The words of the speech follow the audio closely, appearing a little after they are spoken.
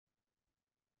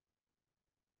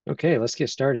Okay, let's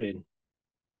get started.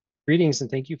 Greetings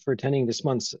and thank you for attending this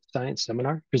month's science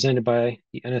seminar presented by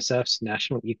the NSF's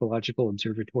National Ecological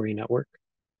Observatory Network,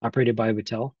 operated by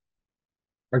Battelle.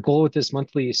 Our goal with this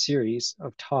monthly series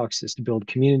of talks is to build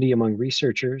community among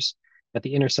researchers at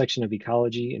the intersection of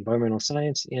ecology, environmental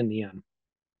science, and NEON.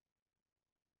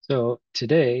 So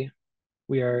today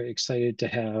we are excited to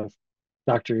have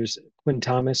Doctors Quinn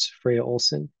Thomas, Freya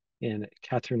Olsson, and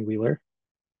Kathryn Wheeler.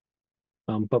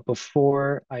 But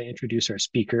before I introduce our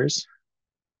speakers,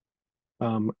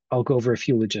 I'll go over a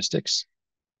few logistics.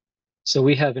 So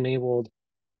we have enabled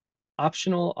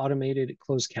optional automated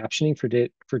closed captioning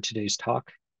for today's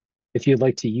talk. If you'd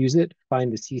like to use it,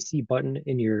 find the CC button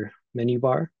in your menu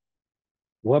bar.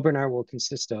 The webinar will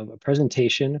consist of a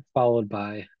presentation followed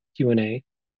by Q&A.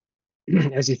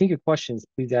 As you think of questions,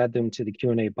 please add them to the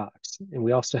Q&A box. And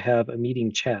we also have a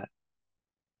meeting chat.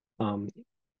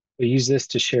 We use this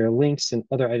to share links and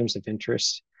other items of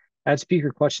interest. Add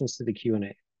speaker questions to the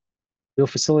Q&A. We'll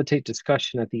facilitate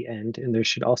discussion at the end, and there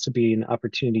should also be an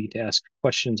opportunity to ask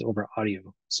questions over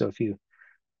audio. So if you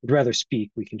would rather speak,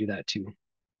 we can do that too.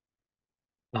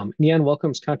 NEON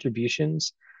welcomes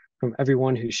contributions from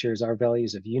everyone who shares our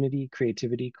values of unity,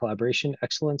 creativity, collaboration,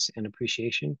 excellence, and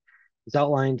appreciation, as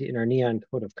outlined in our NEON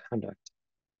Code of Conduct.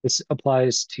 This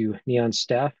applies to NEON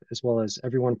staff as well as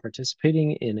everyone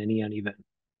participating in a NEON event.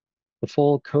 The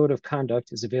full Code of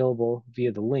Conduct is available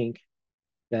via the link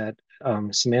that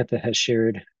Samantha has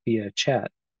shared via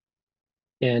chat.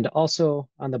 And also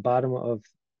on the bottom of,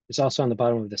 it's also on the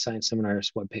bottom of the Science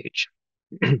Seminars webpage.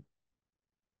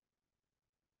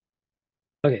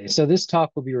 Okay, so this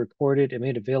talk will be recorded and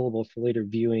made available for later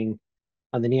viewing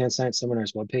on the Neon Science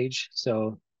Seminars webpage.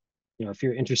 So, if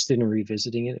you're interested in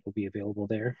revisiting it, it will be available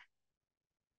there.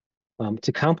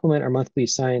 To complement our monthly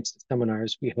science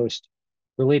seminars, we host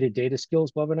related data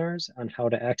skills webinars on how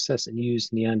to access and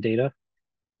use NEON data.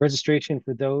 Registration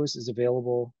for those is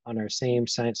available on our same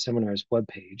Science Seminars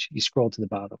webpage. You scroll to the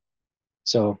bottom.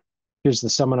 So here's the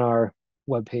seminar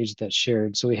webpage that's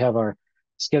shared. So we have our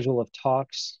schedule of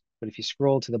talks, but if you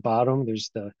scroll to the bottom,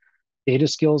 there's the data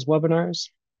skills webinars.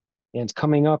 And it's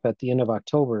coming up at the end of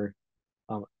October.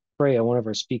 Freya, one of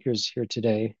our speakers here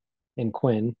today, and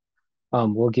Quinn,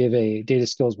 will give a data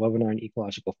skills webinar on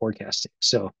ecological forecasting.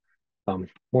 So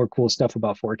more cool stuff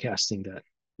about forecasting that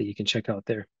you can check out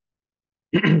there.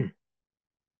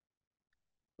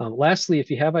 Lastly, if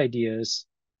you have ideas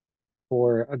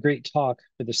for a great talk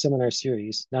for the seminar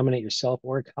series, nominate yourself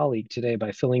or a colleague today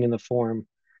by filling in the form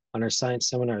on our Science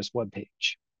Seminars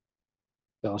webpage.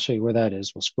 So I'll show you where that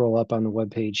is. We'll scroll up on the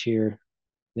webpage here.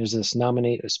 There's this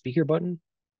nominate a speaker button.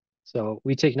 So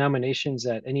we take nominations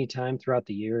at any time throughout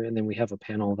the year, and then we have a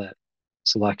panel that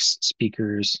selects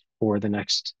speakers for the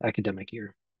next academic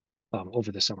year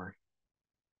over the summer.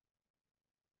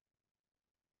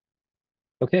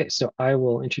 Okay, so I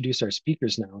will introduce our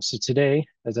speakers now. So today,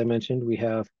 as I mentioned, we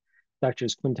have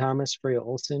Doctors Quinn Thomas, Freya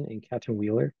Olsson, and Kathryn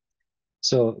Wheeler.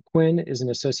 So Quinn is an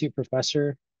associate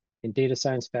professor and data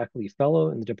science faculty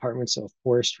fellow in the departments of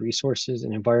forest resources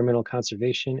and environmental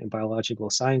conservation and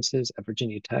biological sciences at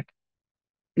Virginia Tech.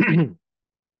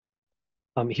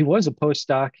 He was a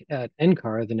postdoc at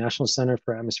NCAR, the National Center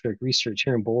for Atmospheric Research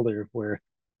here in Boulder, where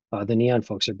the NEON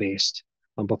folks are based,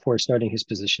 before starting his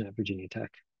position at Virginia Tech.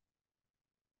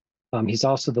 He's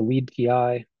also the lead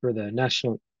PI for the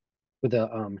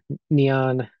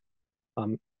NEON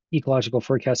Ecological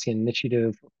Forecasting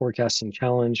Initiative Forecasting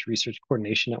Challenge Research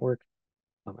Coordination Network.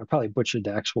 I probably butchered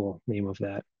the actual name of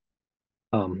that.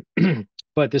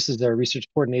 But this is their research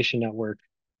coordination network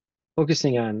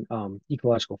focusing on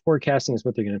ecological forecasting is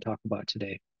what they're going to talk about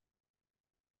today.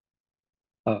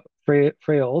 Freya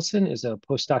Olsson is a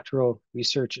postdoctoral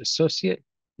research associate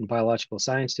in biological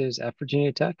sciences at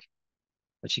Virginia Tech.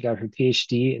 She got her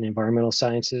PhD in environmental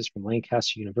sciences from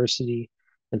Lancaster University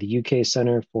and the UK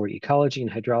Center for Ecology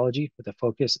and Hydrology with a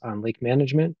focus on lake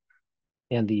management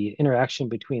and the interaction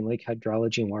between lake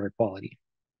hydrology and water quality.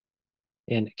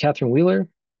 And Kathryn Wheeler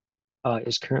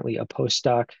is currently a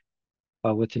postdoc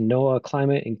with the NOAA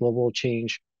Climate and Global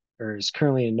Change, or is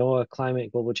currently a NOAA Climate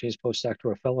and Global Change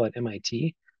postdoctoral fellow at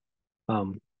MIT.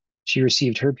 She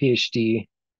received her PhD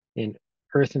in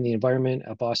Earth and the Environment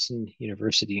at Boston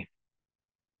University.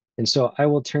 And so I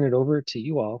will turn it over to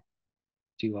you all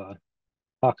to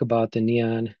talk about the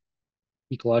NEON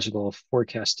Ecological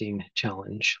Forecasting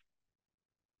Challenge.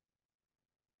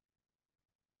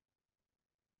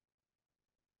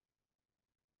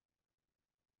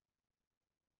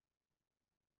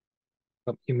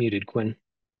 Oh, you're muted, Quinn.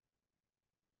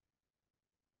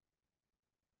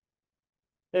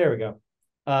 There we go.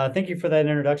 Thank you for that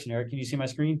introduction, Eric. Can you see my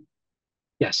screen?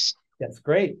 Yes. Yes,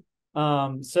 great.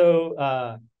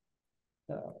 Freya,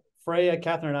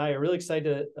 Kathryn, and I are really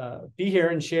excited to be here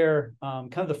and share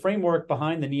kind of the framework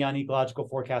behind the NEON Ecological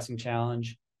Forecasting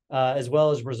Challenge, as well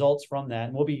as results from that.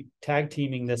 And we'll be tag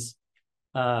teaming this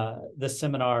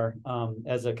seminar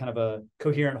as a kind of a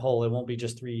coherent whole. It won't be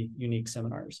just 3 unique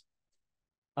seminars.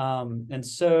 And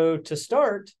so to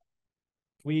start,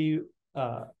 we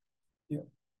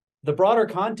the broader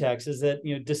context is that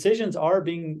decisions are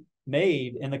being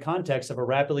made in the context of a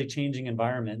rapidly changing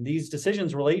environment. These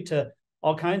decisions relate to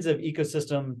all kinds of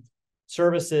ecosystem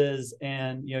services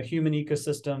and human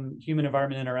ecosystem, human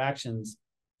environment interactions.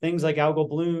 Things like algal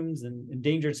blooms and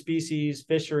endangered species,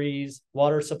 fisheries,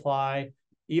 water supply,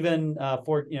 even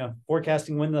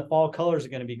forecasting when the fall colors are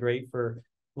going to be great for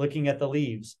looking at the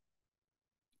leaves.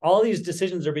 All these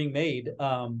decisions are being made,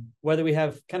 whether we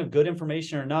have kind of good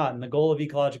information or not. And the goal of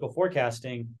ecological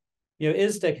forecasting,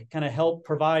 is to kind of help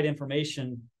provide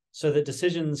information so that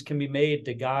decisions can be made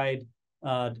to guide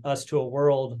us to a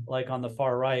world like on the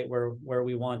far right where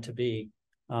we want to be,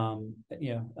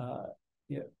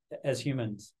 as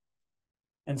humans.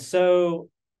 And so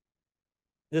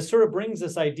this sort of brings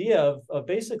this idea of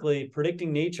basically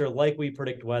predicting nature like we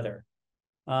predict weather.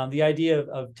 The idea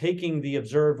of taking the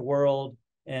observed world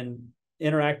and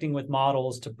interacting with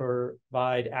models to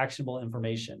provide actionable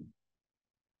information.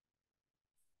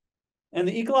 And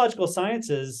the ecological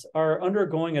sciences are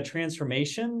undergoing a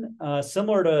transformation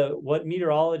similar to what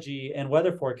meteorology and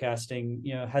weather forecasting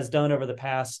has done over the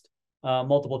past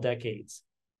multiple decades.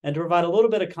 And to provide a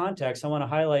little bit of context, I want to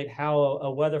highlight how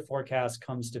a weather forecast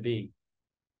comes to be.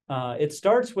 It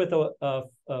starts with a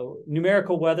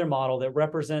numerical weather model that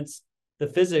represents the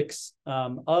physics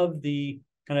of the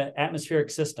kind of atmospheric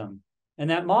system. And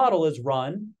that model is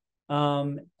run,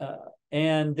 and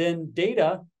then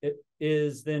data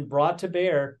is then brought to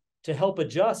bear to help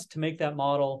adjust to make that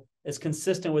model as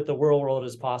consistent with the real world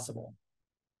as possible.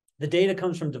 The data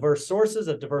comes from diverse sources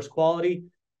of diverse quality,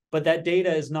 but that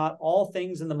data is not all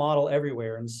things in the model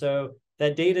everywhere. And so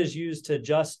that data is used to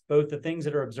adjust both the things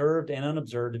that are observed and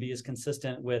unobserved to be as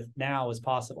consistent with now as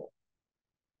possible.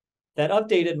 That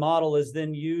updated model is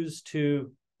then used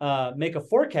to make a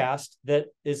forecast that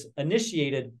is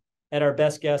initiated at our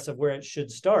best guess of where it should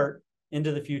start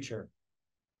into the future.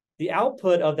 The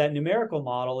output of that numerical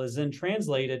model is then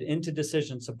translated into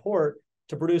decision support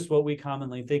to produce what we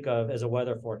commonly think of as a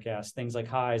weather forecast, things like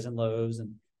highs and lows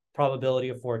and probability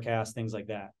of forecast, things like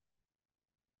that.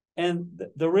 And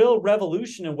the real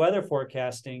revolution in weather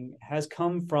forecasting has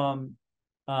come from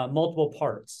multiple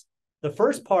parts. The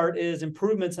first part is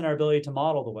improvements in our ability to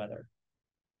model the weather.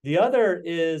 The other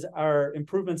is our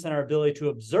improvements in our ability to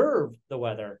observe the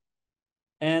weather.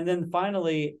 And then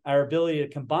finally, our ability to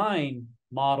combine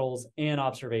models and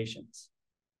observations.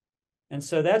 And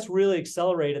so that's really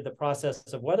accelerated the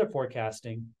process of weather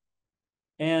forecasting.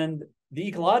 And the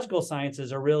ecological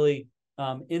sciences are really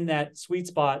in that sweet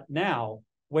spot now,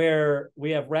 where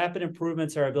we have rapid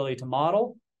improvements in our ability to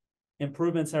model,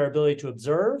 improvements in our ability to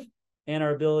observe, and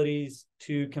our abilities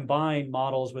to combine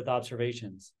models with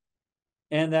observations.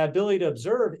 And that ability to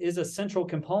observe is a central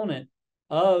component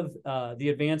of the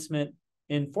advancement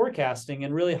in forecasting,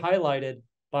 and really highlighted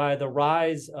by the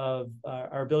rise of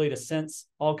our ability to sense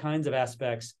all kinds of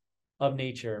aspects of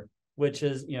nature, which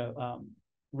is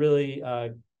really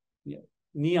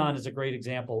NEON is a great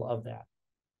example of that.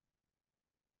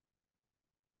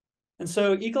 And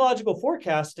so ecological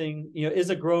forecasting is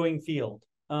a growing field.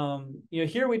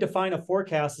 Here we define a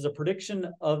forecast as a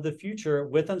prediction of the future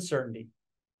with uncertainty.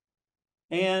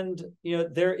 And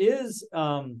there is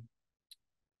an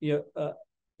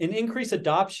increased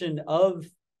adoption of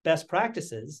best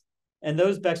practices, and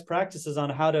those best practices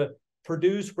on how to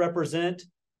produce, represent,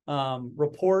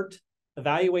 report,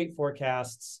 evaluate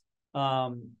forecasts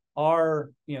are,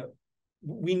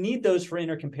 we need those for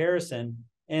intercomparison.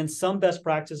 And some best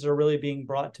practices are really being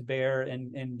brought to bear,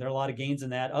 and there are a lot of gains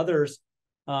in that. Others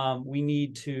we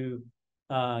need to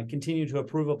continue to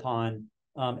improve upon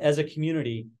as a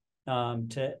community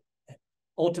to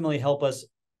ultimately help us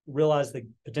realize the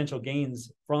potential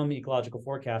gains from ecological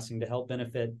forecasting to help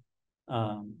benefit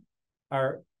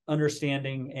our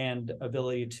understanding and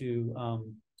ability to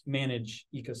manage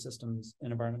ecosystems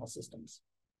and environmental systems.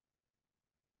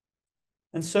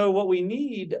 And so what we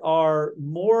need are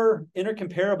more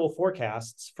intercomparable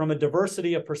forecasts from a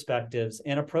diversity of perspectives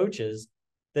and approaches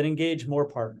that engage more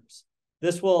partners.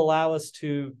 This will allow us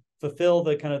to fulfill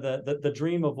the kind of the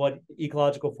dream of what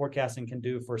ecological forecasting can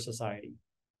do for society.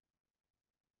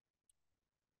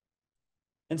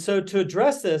 And so to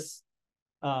address this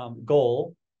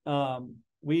goal,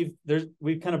 we've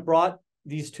kind of brought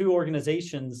these two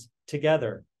organizations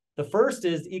together. The first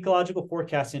is the Ecological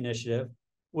Forecasting Initiative,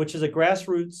 which is a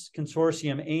grassroots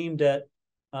consortium aimed at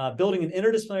building an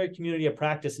interdisciplinary community of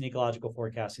practice in ecological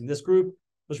forecasting. This group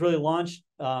was really launched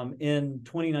in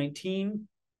 2019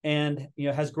 and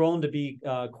has grown to be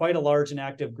quite a large and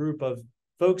active group of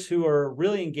folks who are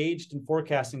really engaged in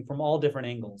forecasting from all different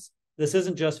angles. This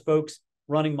isn't just folks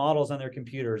running models on their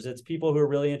computers. It's people who are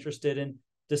really interested in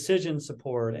decision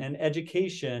support and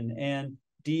education and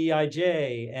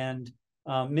DEIJ and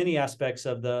many aspects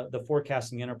of the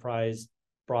forecasting enterprise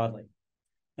broadly.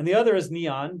 And the other is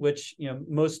NEON, which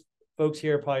most folks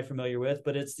here are probably familiar with,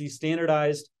 but it's the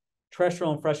standardized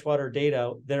terrestrial and freshwater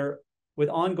data that are with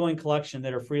ongoing collection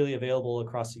that are freely available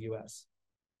across the US.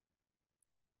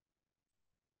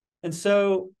 And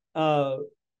so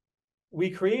we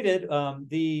created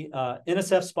the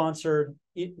NSF-sponsored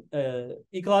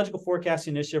Ecological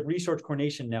Forecasting Initiative Resource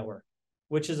Coordination Network,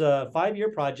 which is a 5-year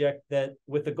project that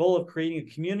with the goal of creating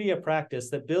a community of practice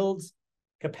that builds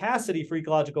capacity for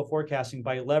ecological forecasting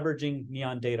by leveraging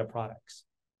NEON data products.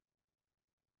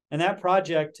 And that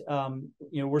project,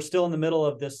 we're still in the middle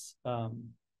of this, the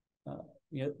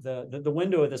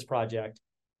window of this project.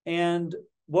 And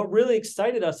what really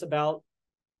excited us about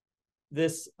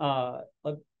this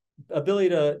ability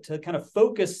to kind of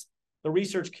focus the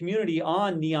research community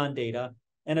on NEON data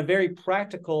and a very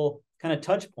practical kind of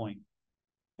touch point.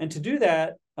 And to do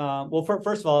that,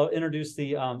 first of all, I'll introduce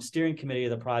the steering committee of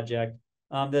the project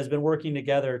that has been working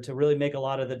together to really make a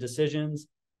lot of the decisions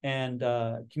and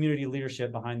community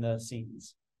leadership behind the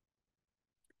scenes.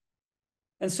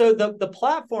 And so the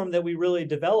platform that we really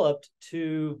developed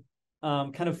to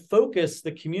kind of focus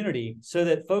the community so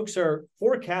that folks are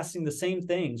forecasting the same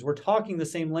things, we're talking the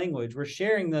same language, we're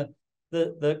sharing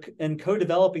and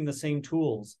co-developing the same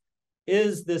tools,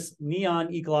 is this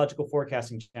NEON Ecological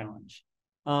Forecasting Challenge.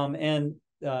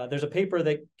 There's a paper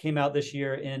that came out this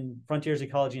year in Frontiers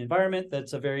Ecology and Environment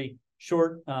that's a very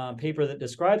short paper that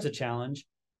describes the challenge.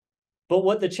 But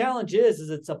what the challenge is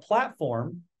it's a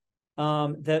platform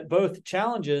that both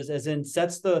challenges, as in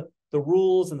sets the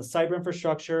rules and the cyber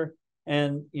infrastructure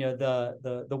and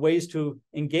the ways to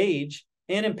engage,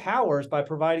 and empowers by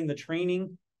providing the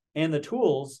training and the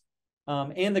tools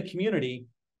and the community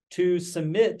to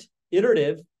submit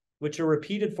iterative, which are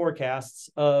repeated forecasts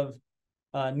of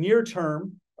near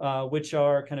term, which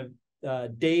are kind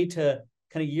of day to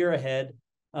kind of year ahead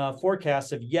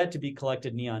forecasts of yet to be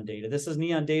collected NEON data. This is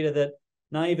NEON data that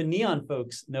not even NEON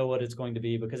folks know what it's going to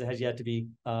be because it has yet to be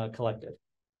collected.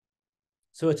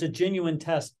 So it's a genuine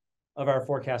test of our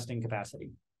forecasting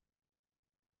capacity.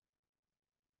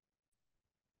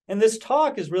 And this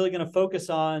talk is really going to focus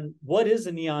on what is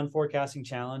a NEON forecasting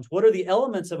challenge, what are the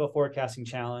elements of a forecasting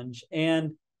challenge,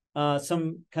 and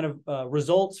some kind of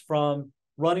results from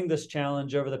running this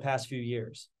challenge over the past few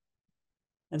years.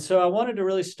 And so I wanted to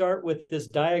really start with this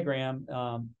diagram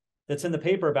that's in the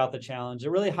paper about the challenge. It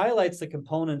really highlights the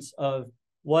components of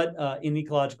what an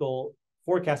ecological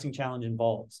forecasting challenge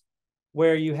involves,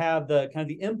 where you have the kind of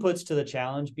the inputs to the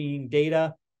challenge being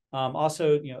data,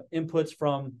 also inputs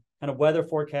from kind of weather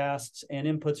forecasts and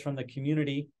inputs from the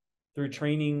community through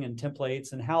training and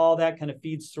templates, and how all that kind of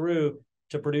feeds through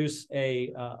to produce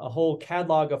a whole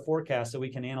catalog of forecasts that we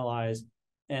can analyze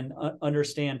and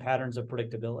understand patterns of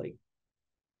predictability.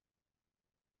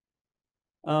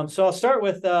 So I'll start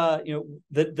with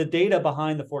the data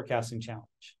behind the forecasting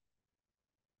challenge,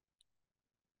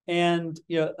 and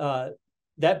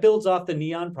that builds off the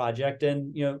NEON project.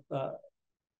 And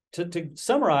to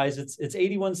summarize, it's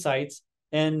 81 sites,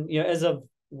 and as of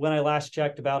when I last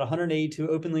checked, about 182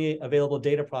 openly available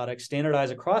data products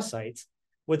standardized across sites,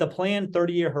 with a planned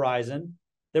 30-year horizon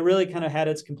that really kind of had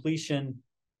its completion,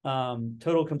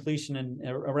 total completion in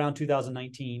around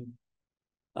 2019.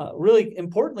 Really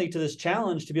importantly to this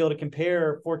challenge, to be able to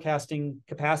compare forecasting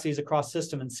capacities across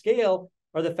system and scale,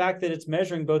 are the fact that it's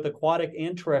measuring both aquatic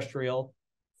and terrestrial,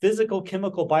 physical,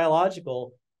 chemical,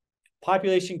 biological,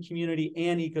 population, community,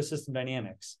 and ecosystem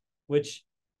dynamics, which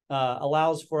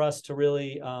allows for us to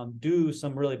really do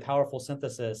some really powerful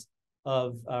synthesis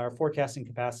of our forecasting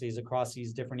capacities across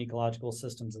these different ecological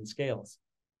systems and scales.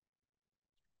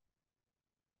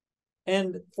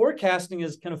 And forecasting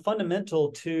is kind of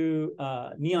fundamental to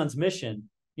NEON's mission.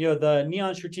 The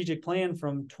NEON strategic plan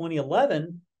from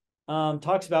 2011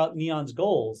 talks about NEON's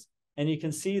goals. And you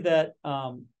can see that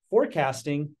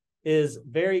forecasting is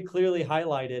very clearly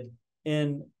highlighted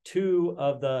in 2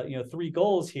 of the 3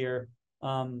 goals here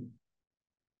that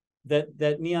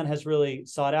NEON has really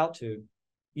sought out to.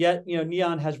 Yet,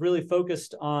 NEON has really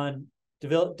focused on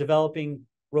developing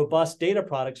robust data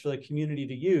products for the community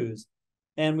to use.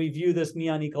 And we view this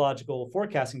NEON Ecological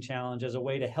Forecasting Challenge as a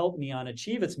way to help NEON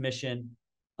achieve its mission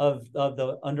of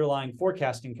the underlying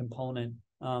forecasting component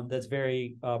that's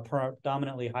very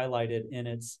predominantly highlighted in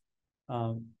its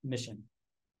mission.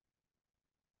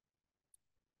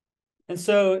 And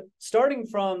so starting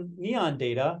from NEON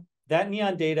data, that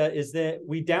NEON data is that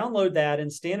we download that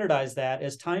and standardize that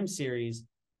as time series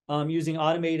using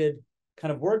automated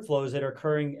kind of workflows that are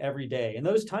occurring every day. And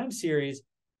those time series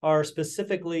are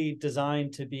specifically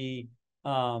designed to be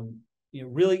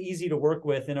really easy to work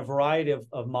with in a variety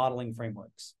of modeling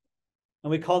frameworks.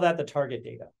 And we call that the target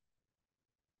data.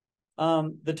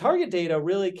 The target data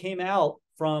really came out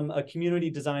from a community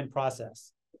design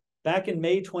process. Back in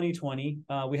May 2020,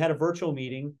 we had a virtual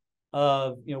meeting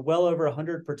of well over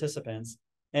 100 participants,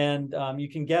 and you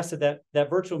can guess that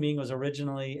virtual meeting was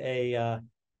originally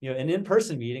an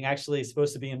in-person meeting, actually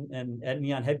supposed to be at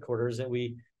NEON headquarters that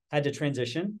we had to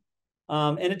transition,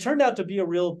 and it turned out to be a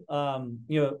real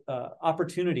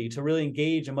opportunity to really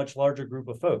engage a much larger group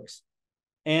of folks.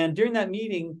 And during that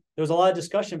meeting, there was a lot of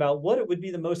discussion about what it would be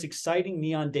the most exciting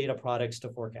NEON data products to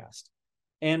forecast.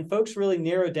 And folks really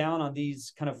narrowed down on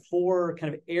these kind of 4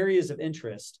 kind of areas of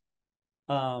interest,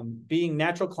 being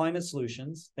natural climate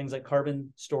solutions, things like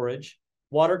carbon storage,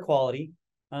 water quality,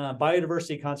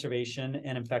 biodiversity conservation,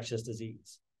 and infectious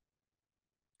disease.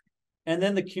 And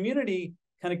then the community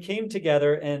kind of came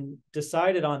together and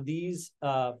decided on these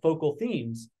focal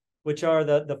themes, which are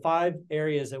the 5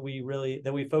 areas that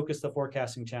we focus the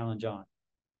forecasting challenge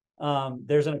on.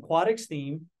 There's an aquatics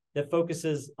theme that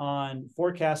focuses on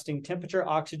forecasting temperature,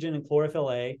 oxygen, and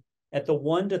chlorophyll A at the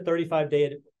 1 to 35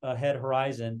 day ahead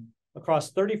horizon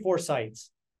across 34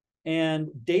 sites. And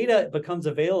data becomes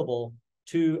available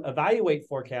to evaluate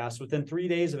forecasts within 3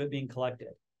 days of it being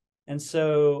collected. And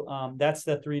so that's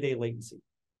the 3-day latency.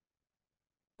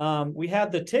 We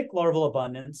have the tick larval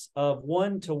abundance of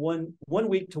 1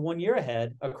 week to 1 year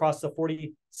ahead across the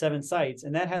 47 sites.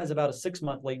 And that has about a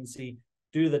 6-month latency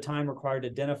due to the time required to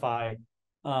identify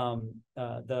and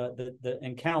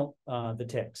count the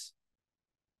ticks.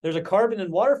 There's a carbon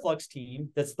and water flux team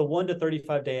that's the 1 to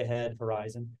 35 day ahead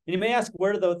horizon. And you may ask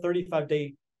where the 35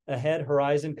 day ahead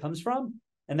horizon comes from.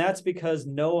 And that's because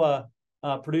NOAA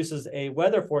produces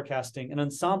an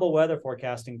ensemble weather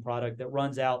forecasting product that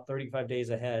runs out 35 days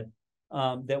ahead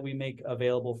that we make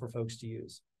available for folks to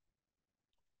use.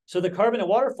 So the carbon and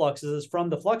water fluxes is from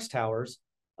the flux towers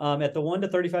at the 1 to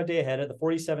 35 day ahead at the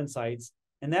 47 sites.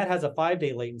 And that has a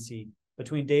 5-day latency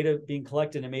between data being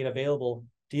collected and made available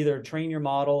to either train your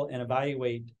model and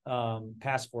evaluate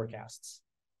past forecasts.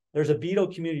 There's a beetle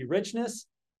community richness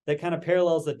that kind of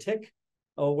parallels the tick,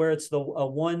 where it's the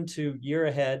 1 to year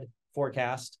ahead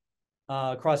forecast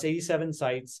across 87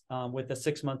 sites with a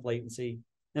 6-month latency.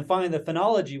 And finally, the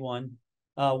phenology one,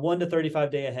 1 to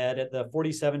 35 day ahead at the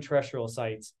 47 terrestrial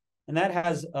sites. And that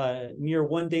has near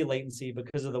 1-day latency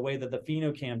because of the way that the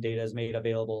phenocam data is made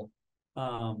available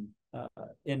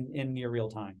in near real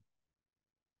time.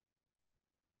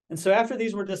 And so after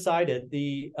these were decided,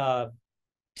 the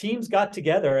teams got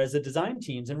together as the design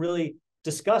teams and really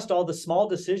discussed all the small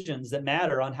decisions that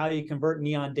matter on how you convert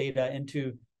NEON data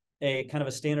into a kind of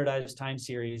a standardized time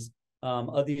series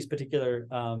of these particular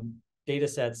data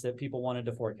sets that people wanted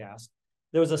to forecast.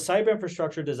 There was a cyber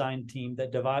infrastructure design team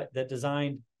that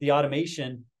designed the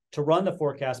automation to run the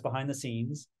forecast behind the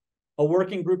scenes. A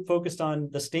working group focused on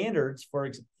the standards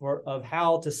of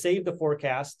how to save the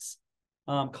forecasts,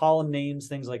 column names,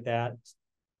 things like that.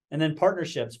 And then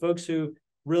partnerships, folks who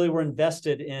really were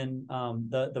invested in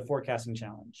the forecasting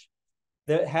challenge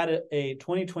that had a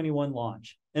 2021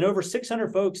 launch. And over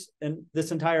 600 folks in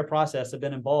this entire process have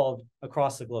been involved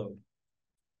across the globe.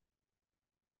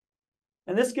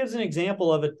 And this gives an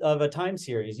example of a time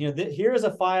series. Here is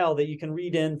a file that you can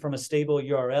read in from a stable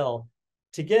URL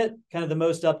to get kind of the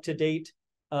most up-to-date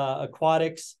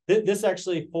aquatics. This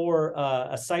actually for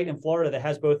a site in Florida that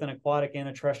has both an aquatic and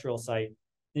a terrestrial site.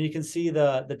 And you can see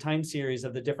the time series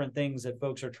of the different things that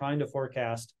folks are trying to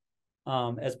forecast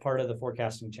as part of the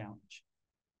forecasting challenge.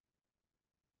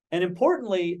 And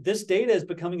importantly, this data is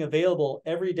becoming available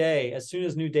every day as soon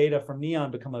as new data from NEON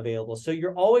become available. So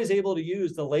you're always able to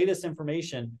use the latest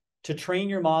information to train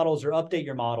your models or update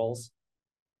your models.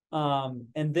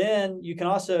 And then you can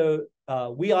also,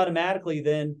 we automatically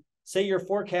then say your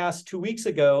forecast 2 weeks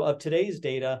ago of today's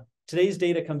data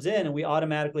comes in and we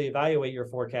automatically evaluate your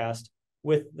forecast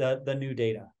with the new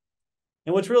data.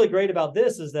 And what's really great about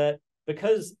this is that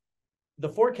because the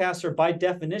forecasts are by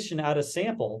definition out of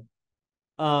sample,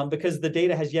 because the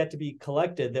data has yet to be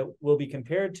collected that will be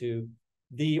compared to,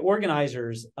 the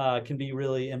organizers can be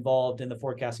really involved in the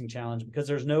forecasting challenge because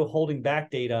there's no holding back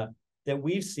data that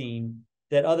we've seen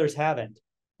that others haven't.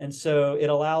 And so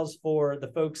it allows for the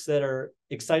folks that are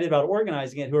excited about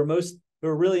organizing it, who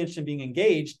are really interested in being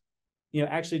engaged,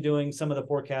 actually doing some of the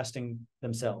forecasting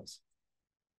themselves.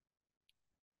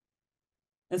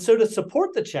 And so to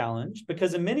support the challenge,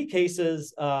 because in many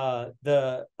cases,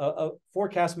 the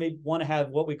forecast may want to have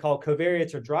what we call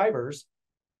covariates or drivers,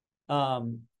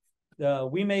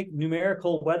 we make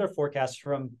numerical weather forecasts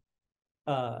from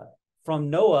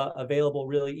NOAA available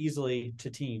really easily to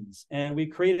teams. And we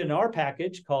created an R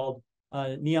package called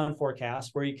Neon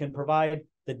Forecast, where you can provide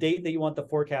the date that you want the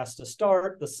forecast to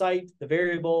start, the site, the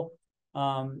variable,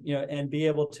 and be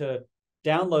able to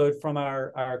download from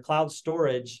our cloud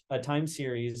storage a time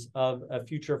series of a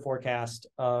future forecast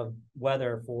of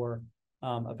weather for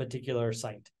a particular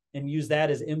site, and use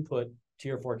that as input to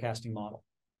your forecasting model.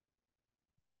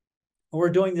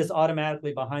 We're doing this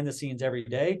automatically behind the scenes every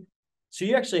day. So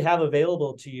you actually have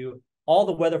available to you all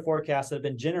the weather forecasts that have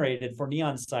been generated for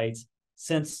Neon sites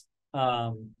since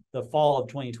the fall of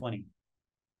 2020.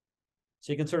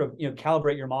 So you can sort of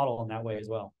calibrate your model in that way as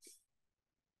well.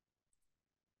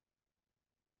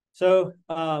 So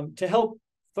to help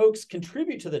folks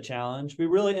contribute to the challenge, we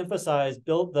really emphasize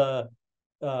build the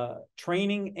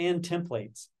training and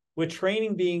templates, with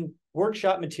training being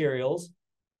workshop materials,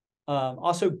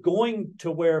 also going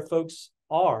to where folks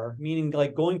are, meaning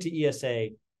like going to ESA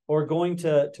or going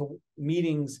to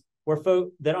meetings where folk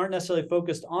that aren't necessarily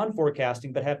focused on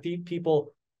forecasting, but have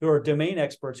people who are domain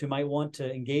experts who might want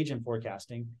to engage in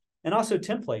forecasting. And also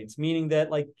templates, meaning that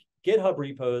like GitHub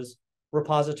repos,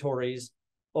 repositories,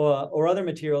 or other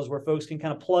materials where folks can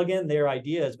kind of plug in their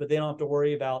ideas, but they don't have to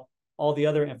worry about all the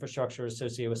other infrastructure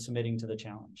associated with submitting to the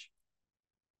challenge.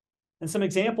 And some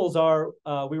examples are,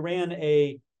 we ran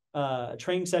a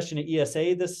training session at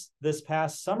ESA this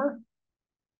past summer,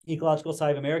 Ecological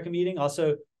Society of America meeting,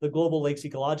 also the Global Lakes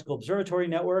Ecological Observatory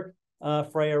Network.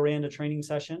 Freya ran a training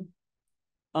session.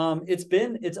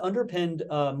 It's underpinned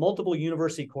multiple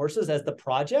university courses as the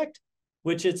project,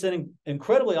 which it's an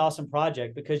incredibly awesome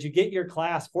project, because you get your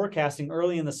class forecasting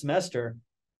early in the semester.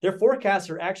 Their forecasts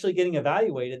are actually getting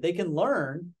evaluated. They can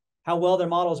learn how well their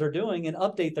models are doing and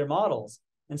update their models.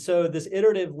 And so this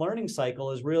iterative learning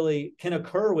cycle can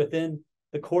occur within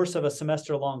the course of a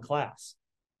semester-long class.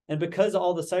 And because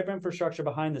all the cyber infrastructure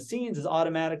behind the scenes is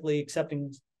automatically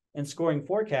accepting and scoring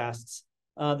forecasts,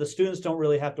 the students don't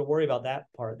really have to worry about that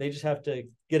part. They just have to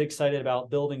get excited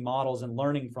about building models and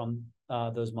learning from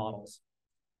those models.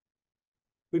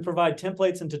 We provide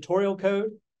templates and tutorial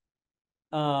code.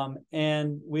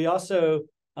 And we also,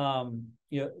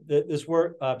 this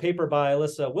work paper by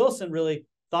Alyssa Wilson really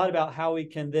thought about how we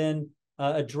can then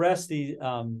address the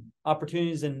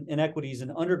opportunities and inequities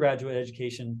in undergraduate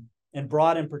education and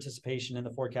broaden participation in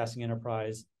the forecasting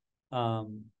enterprise,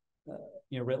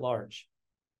 writ large.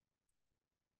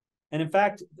 And in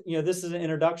fact, this is an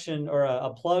introduction or a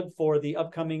plug for the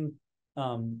upcoming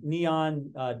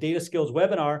Neon Data Skills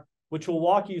webinar, which will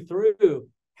walk you through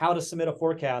how to submit a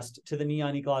forecast to the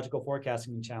Neon Ecological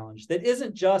Forecasting Challenge. That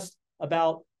isn't just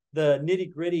about the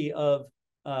nitty-gritty of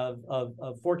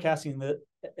forecasting the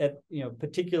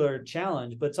particular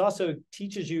challenge, but it also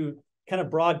teaches you kind of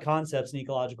broad concepts in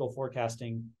ecological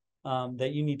forecasting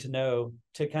that you need to know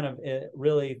to kind of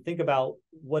really think about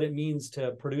what it means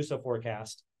to produce a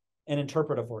forecast and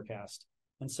interpret a forecast.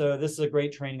 And so this is a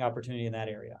great training opportunity in that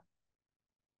area.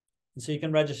 And so you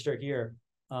can register here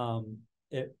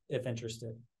if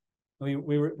interested. We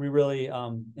really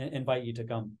invite you to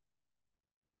come.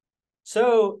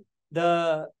 So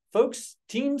the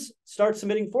teams start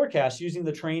submitting forecasts using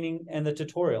the training and the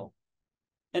tutorial.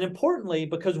 And importantly,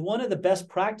 because one of the best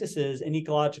practices in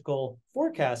ecological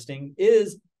forecasting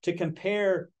is to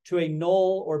compare to a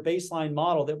null or baseline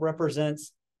model that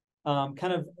represents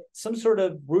kind of some sort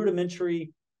of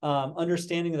rudimentary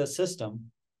understanding of the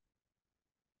system,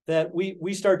 that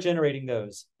we start generating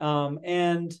those.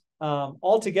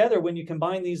 Altogether, when you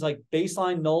combine these like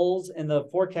baseline nulls and the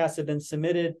forecasts have been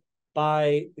submitted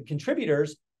by the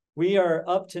contributors, we are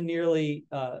up to nearly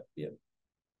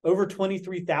over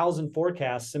 23,000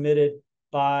 forecasts submitted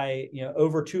by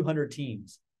over 200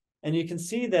 teams. And you can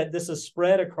see that this is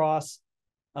spread across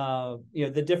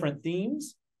the different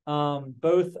themes,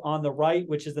 both on the right,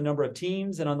 which is the number of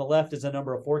teams, and on the left is the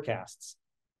number of forecasts.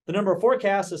 The number of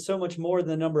forecasts is so much more than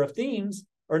the number of themes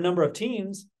or number of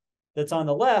teams that's on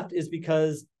the left, is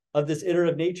because of this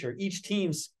iterative nature. Each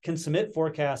team can submit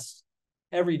forecasts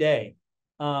every day.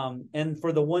 And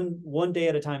for the one day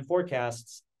at a time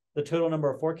forecasts, the total number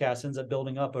of forecasts ends up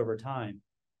building up over time.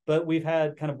 But we've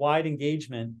had kind of wide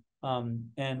engagement,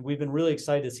 and we've been really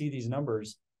excited to see these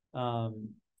numbers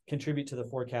contribute to the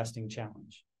forecasting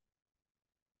challenge.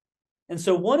 And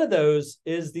so one of those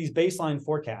is these baseline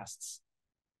forecasts.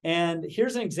 And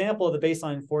here's an example of the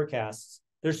baseline forecasts.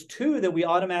 There's two that we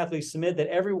automatically submit that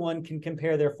everyone can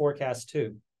compare their forecast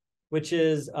to, which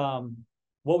is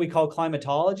what we call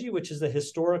climatology, which is the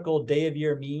historical day of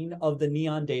year mean of the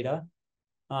NEON data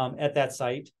at that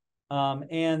site,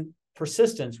 and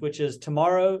persistence, which is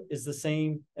tomorrow is the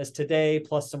same as today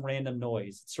plus some random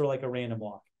noise. It's sort of like a random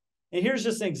walk. And here's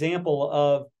just an example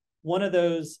of one of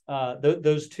those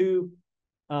two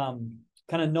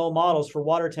kind of null models for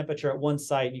water temperature at one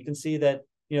site. You can see that,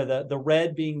 you know, the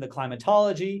red being the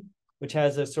climatology, which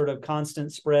has a sort of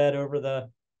constant spread over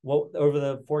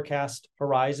the forecast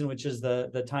horizon, which is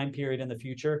the time period in the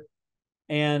future.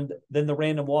 And then the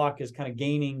random walk is kind of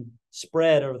gaining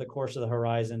spread over the course of the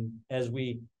horizon as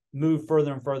we move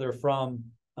further and further from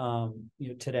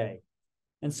today.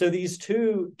 And so these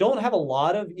two don't have a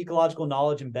lot of ecological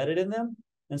knowledge embedded in them.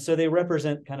 And so they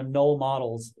represent kind of null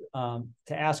models to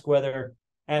ask whether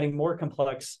adding more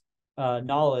complex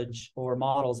knowledge or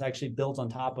models actually builds on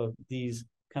top of these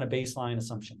kind of baseline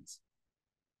assumptions.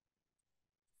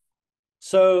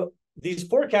 So these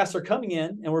forecasts are coming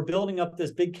in, and we're building up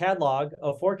this big catalog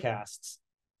of forecasts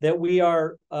that we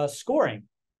are scoring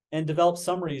and develop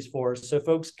summaries for, so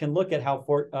folks can look at how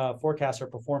forecasts are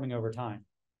performing over time.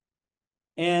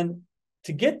 And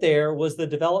to get there was the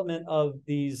development of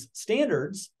these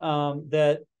standards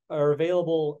that are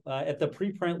available at the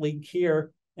preprint link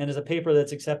here, and is a paper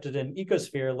that's accepted in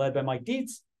Ecosphere led by Mike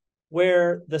Dietz,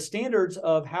 where the standards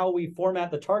of how we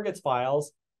format the targets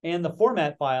files and the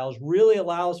format files really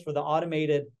allows for the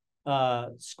automated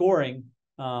scoring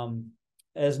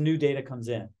as new data comes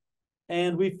in.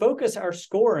 And we focus our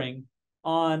scoring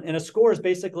on, and a score is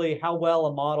basically how well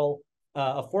a model,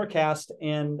 a forecast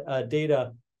and a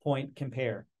data point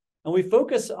compare. And we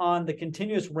focus on the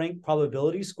continuous rank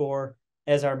probability score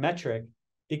as our metric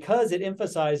because it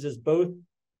emphasizes both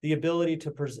the ability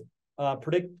to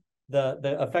predict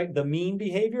the mean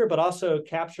behavior, but also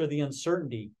capture the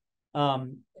uncertainty.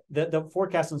 The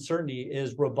forecast uncertainty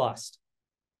is robust.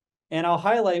 And I'll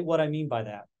highlight what I mean by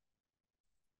that.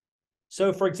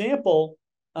 So for example,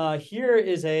 here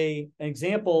is an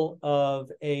example of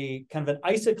a kind of an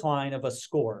isocline of a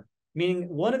score, meaning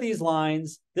one of these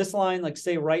lines, this line, like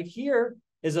say right here,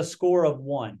 is a score of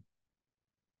 1.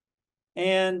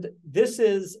 And this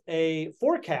is a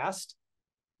forecast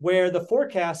where the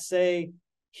forecasts say,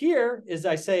 here is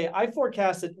I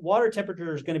forecast that water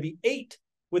temperature is going to be 8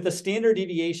 with a standard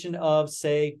deviation of,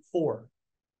 say, 4.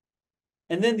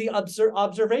 And then the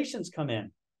observations come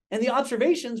in. And the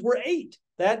observations were 8.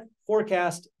 That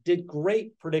forecast did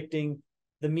great predicting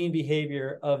the mean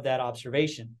behavior of that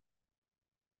observation.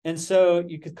 And so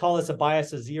you could call this a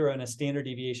bias of 0 and a standard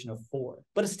deviation of 4.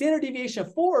 But a standard deviation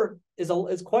of 4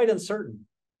 is quite uncertain.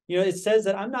 You know, it says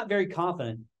that I'm not very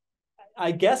confident.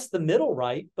 I guessed the middle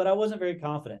right, but I wasn't very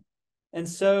confident. And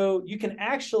so you can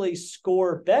actually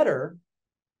score better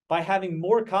by having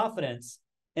more confidence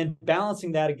and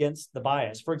balancing that against the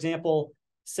bias. For example,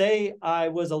 say I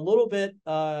was a little bit,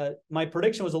 my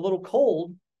prediction was a little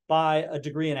cold by 1.5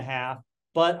 degrees,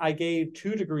 but I gave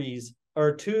 2 degrees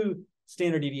or 2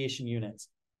 standard deviation units.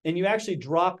 And you actually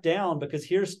drop down, because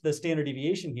here's the standard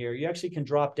deviation here, you actually can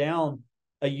drop down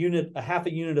a unit, a half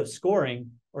a unit of scoring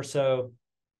or so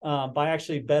by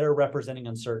actually better representing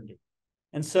uncertainty.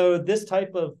 And so this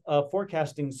type of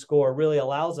forecasting score really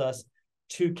allows us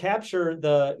to capture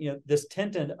the,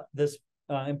 this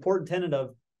important tenet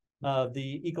of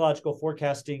the ecological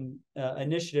forecasting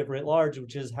initiative writ large,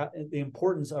 which is the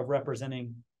importance of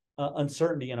representing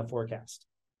uncertainty in a forecast.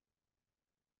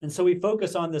 And so we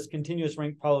focus on this continuous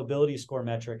rank probability score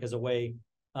metric as a way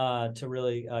to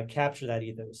really capture that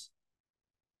ethos.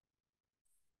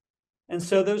 And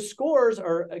so those scores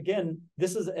are, again,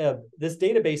 this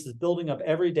database is building up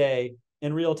every day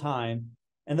in real time.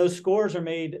 And those scores are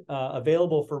made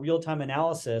available for real-time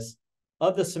analysis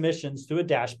of the submissions through a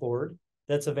dashboard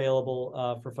that's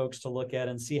available for folks to look at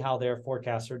and see how their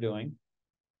forecasts are doing.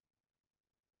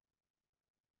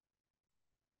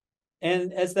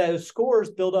 And as those scores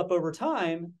build up over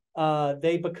time,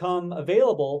 they become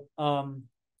available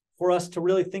for us to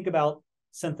really think about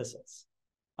synthesis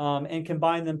and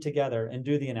combine them together and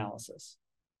do the analysis.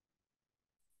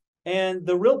 And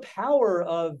the real power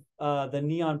of the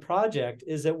NEON project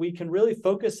is that we can really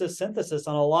focus this synthesis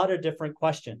on a lot of different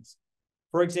questions.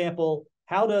 For example,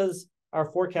 how does our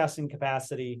forecasting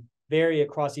capacity vary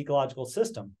across ecological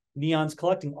system? NEON's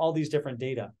collecting all these different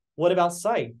data. What about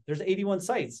site? There's 81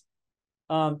 sites.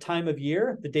 Time of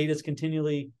year, the data is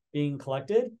continually being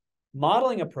collected.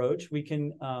 Modeling approach, we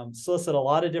can solicit a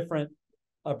lot of different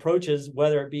approaches,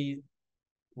 whether it be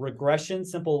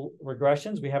simple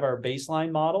regressions. We have our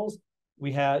baseline models.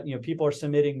 We have, people are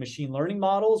submitting machine learning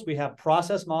models. We have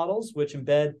process models, which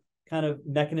embed kind of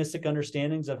mechanistic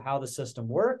understandings of how the system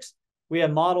works. We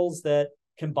have models that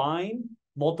combine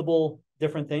multiple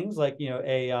different things, like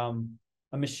a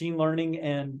machine learning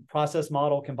and process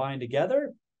model combined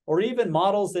together, or even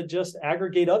models that just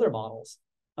aggregate other models.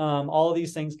 All of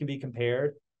these things can be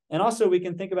compared. And also we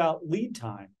can think about lead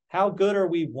time. How good are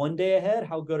we 1 day ahead?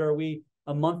 How good are we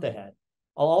a month ahead?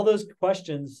 All those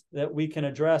questions that we can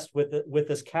address with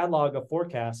this catalog of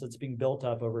forecasts that's being built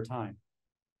up over time.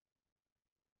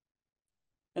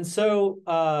 And so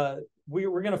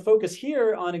we're going to focus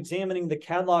here on examining the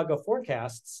catalog of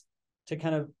forecasts to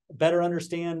kind of better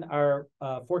understand our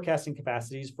forecasting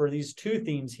capacities for these two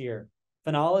themes here: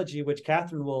 phenology, which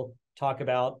Kathryn will talk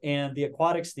about, and the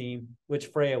aquatics theme, which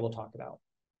Freya will talk about.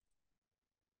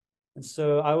 And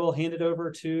so I will hand it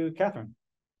over to Kathryn.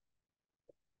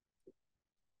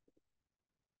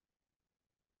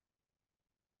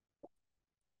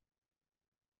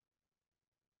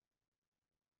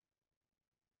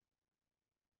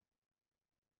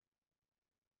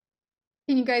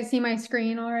 Can you guys see my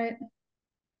screen all right?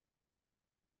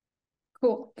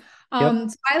 Cool. Yep.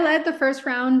 So I led the first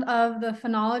round of the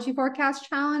phenology forecast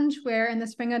challenge, where in the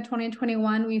spring of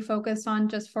 2021, we focused on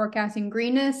just forecasting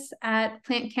greenness at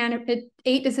plant canopy,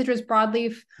 8 deciduous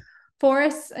broadleaf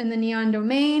forests in the neon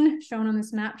domain, shown on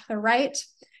this map to the right.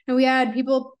 And we had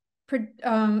people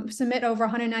submit over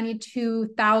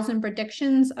 192,000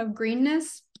 predictions of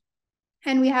greenness.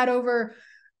 And we had over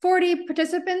 40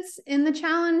 participants in the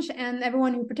challenge, and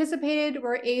everyone who participated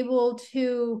were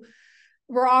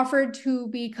offered to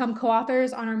become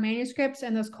co-authors on our manuscripts,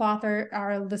 and those co-authors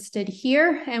are listed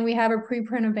here. And we have a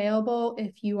preprint available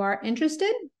if you are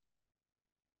interested.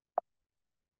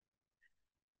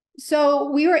 So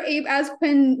we were able, as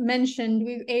Quinn mentioned,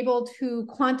 we were able to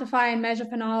quantify and measure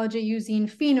phenology using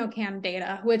phenocam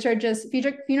data, which are just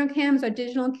phenocams are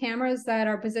digital cameras that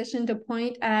are positioned to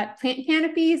point at plant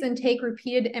canopies and take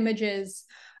repeated images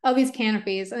of these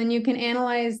canopies. And then you can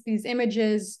analyze these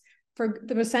images for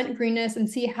the percent greenness and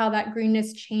see how that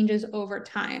greenness changes over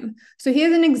time. So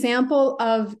here's an example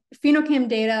of phenocam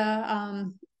data,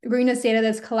 greenness data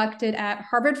that's collected at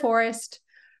Harvard Forest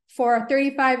for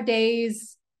 35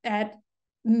 days at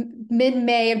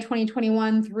mid-May of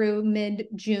 2021 through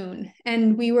mid-June.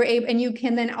 And we were able, and you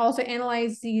can then also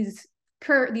analyze these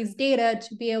data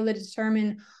to be able to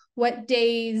determine what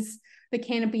days the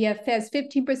canopy has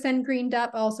 15% greened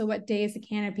up, also what days the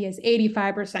canopy has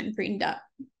 85% greened up.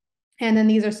 And then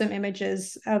these are some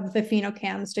images of the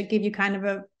phenocams to give you kind of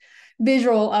a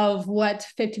visual of what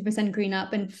 50% green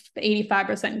up and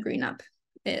 85% green up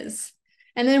is.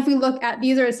 And then if we look at,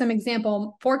 these are some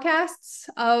example forecasts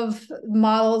of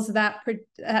models that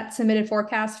submitted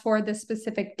forecasts for this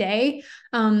specific day.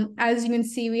 As you can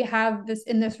see, we have this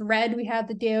in this red, we have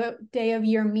the day of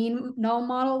year mean null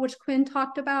model, which Quinn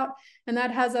talked about. And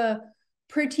that has a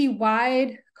pretty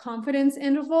wide confidence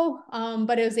interval,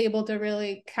 but it was able to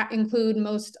really include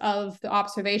most of the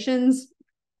observations.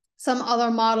 Some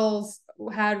other models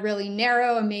had really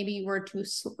narrow and maybe were too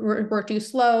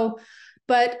slow.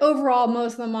 But overall,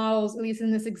 most of the models, at least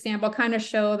in this example, kind of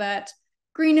show that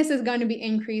greenness is going to be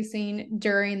increasing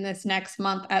during this next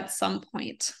month at some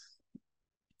point.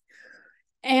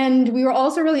 And we were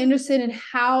also really interested in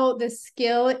how the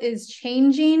skill is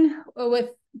changing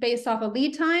based off of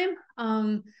lead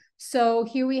time. So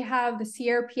here we have the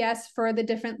CRPS for the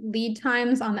different lead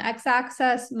times on the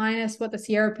x-axis minus what the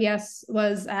CRPS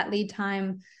was at lead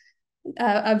time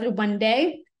of 1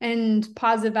 day. And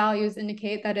positive values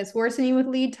indicate that it's worsening with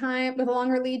a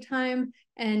longer lead time,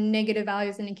 and negative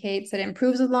values indicates that it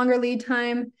improves with longer lead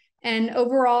time. And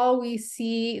overall, we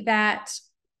see that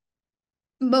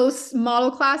most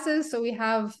model classes, so we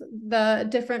have the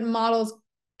different models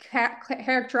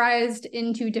characterized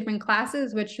into different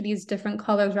classes, which these different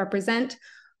colors represent.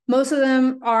 Most of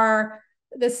them are,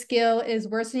 the skill is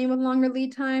worsening with longer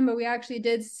lead time, but we actually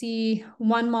did see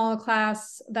one model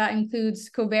class that includes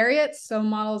covariates. So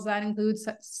models that include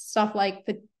stuff like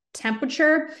the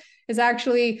temperature is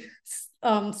actually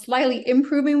slightly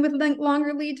improving with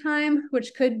longer lead time,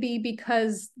 which could be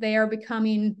because they are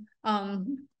becoming,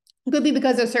 could be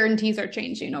because their certainties are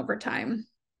changing over time.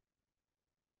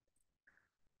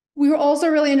 We were also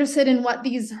really interested in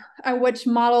which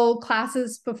model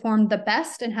classes performed the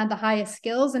best and had the highest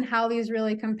skills, and how these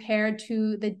really compared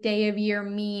to the day of year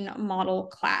mean model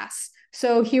class.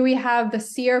 So here we have the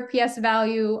CRPS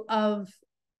value of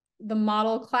the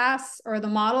model class or the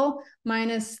model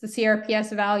minus the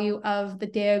CRPS value of the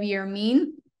day of year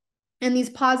mean. And these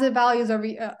positive values over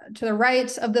to the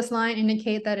right of this line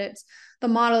indicate that the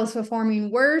model is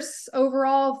performing worse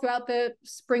overall throughout the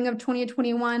spring of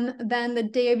 2021 than the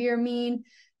day of year mean.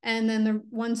 And then the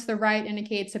ones to the right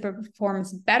indicates it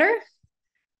performs better.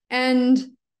 And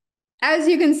as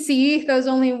you can see, there's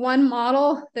only one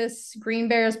model, this Green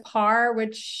Bears PAR,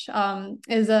 which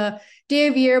is a day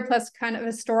of year plus kind of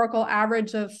historical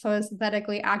average of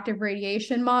photosynthetically active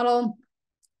radiation model.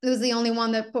 It was the only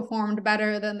one that performed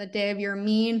better than the day of year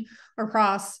mean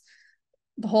across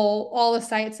all the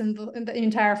sites in the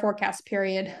entire forecast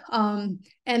period.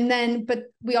 But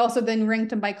we also then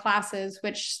ranked them by classes,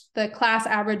 which the class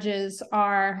averages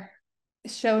are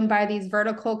shown by these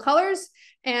vertical colors.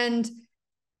 And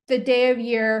the day of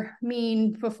year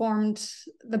mean performed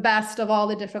the best of all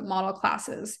the different model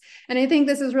classes. And I think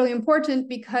this is really important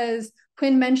because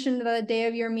Quinn mentioned that the day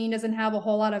of year mean doesn't have a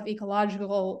whole lot of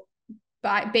ecological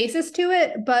basis to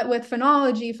it, but with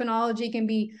phenology can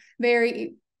be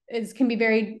very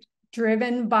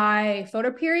driven by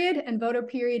photoperiod, and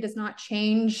photoperiod does not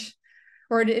change,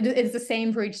 or it is the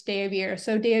same for each day of year.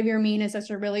 So day of year mean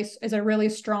is a really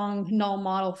strong null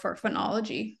model for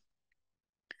phenology.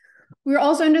 We were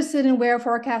also interested in where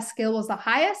forecast skill was the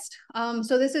highest.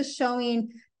 So this is showing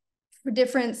for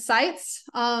different sites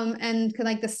and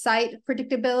like the site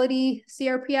predictability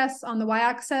CRPS on the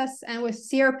y-axis. And with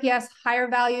CRPS, higher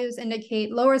values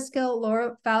indicate lower skill,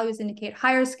 lower values indicate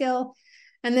higher skill.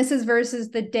 And this is versus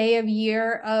the day of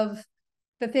year of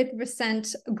the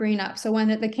 50% green up. So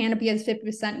when the canopy is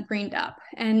 50% greened up.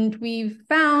 And we've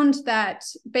found that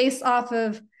based off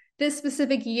of this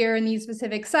specific year and these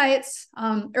specific sites,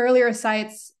 earlier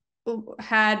sites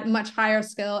had much higher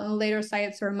skill and later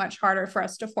sites were much harder for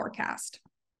us to forecast.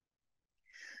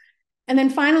 And then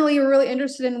finally, we're really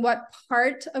interested in what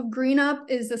part of green up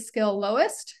is the skill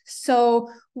lowest.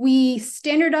 So we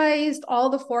standardized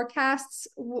all the forecasts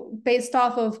based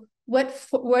off of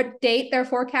what date they're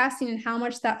forecasting and how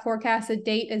much that forecasted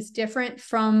date is different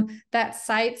from that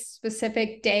site's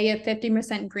specific day of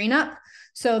 50% green up.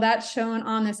 So that's shown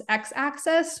on this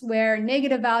x-axis, where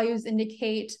negative values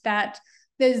indicate that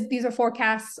these are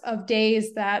forecasts of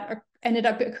days that ended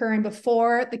up occurring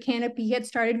before the canopy had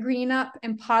started greening up,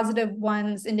 and positive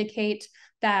ones indicate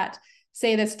that,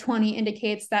 say this 20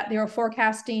 indicates that they were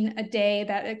forecasting a day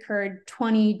that occurred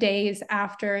 20 days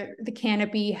after the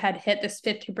canopy had hit this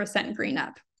 50% green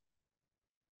up.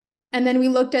 And then we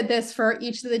looked at this for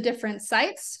each of the different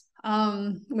sites,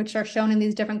 which are shown in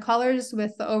these different colors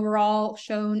with the overall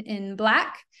shown in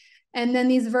black. And then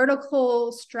these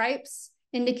vertical stripes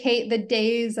indicate the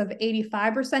days of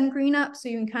 85% green up. So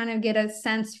you can kind of get a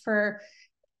sense for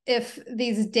if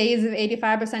these days of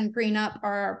 85% green up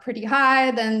are pretty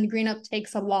high, then green up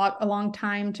takes a long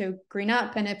time to green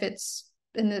up. And if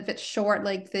it's short,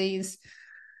 like these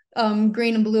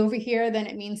green and blue over here, then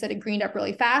it means that it greened up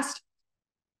really fast.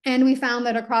 And we found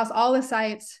that across all the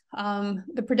sites,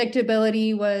 the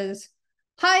predictability was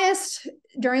highest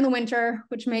during the winter,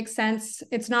 which makes sense.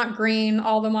 It's not green.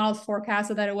 All the models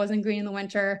forecasted that it wasn't green in the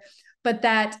winter, but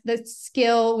that the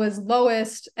skill was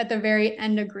lowest at the very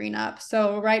end of green up.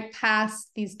 So right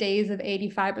past these days of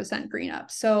 85% green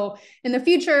up. So in the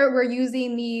future, we're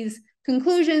using these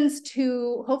conclusions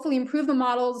to hopefully improve the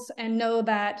models and know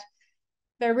that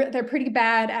they're pretty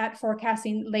bad at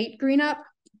forecasting late green up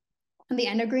and the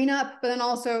end of green up, but then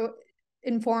also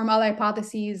inform other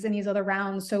hypotheses in these other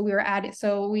rounds. So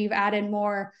we've added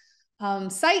more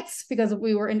sites because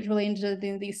we were really into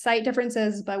these site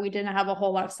differences, but we didn't have a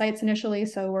whole lot of sites initially.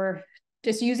 So we're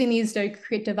just using these to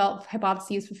develop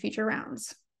hypotheses for future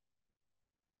rounds.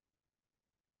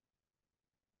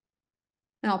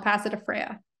 And I'll pass it to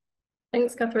Freya.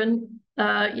 Thanks, Kathryn.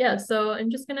 Yeah, so I'm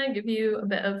just gonna give you a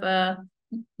bit of a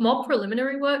more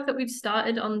preliminary work that we've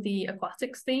started on the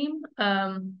aquatics theme.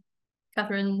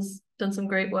 Kathryn's done some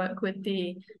great work with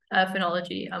the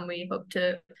phenology, and we hope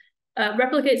to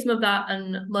replicate some of that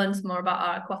and learn some more about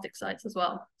our aquatic sites as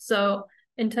well. So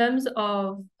in terms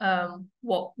of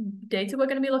what data we're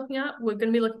going to be looking at, we're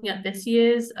going to be looking at this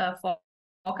year's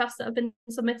forecasts that have been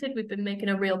submitted. We've been making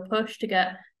a real push to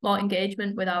get more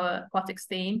engagement with our aquatics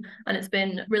theme, and it's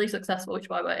been really successful, which is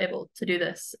why we're able to do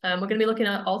this. We're going to be looking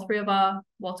at all three of our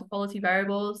water quality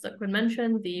variables that Quinn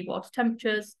mentioned, the water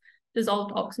temperatures,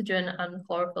 dissolved oxygen, and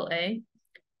chlorophyll A.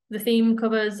 The theme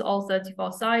covers all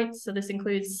 34 sites, so this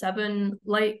includes 7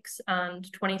 lakes and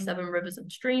 27 rivers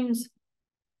and streams.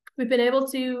 We've been able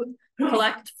to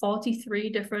collect 43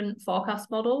 different forecast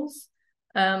models,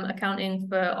 accounting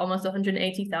for almost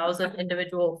 180,000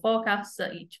 individual forecasts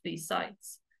at each of these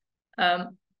sites.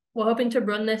 We're hoping to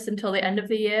run this until the end of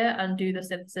the year and do the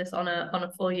synthesis on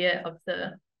a full year of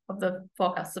the of the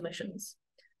forecast submissions.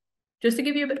 Just to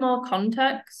give you a bit more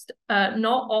context,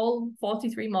 not all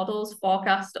 43 models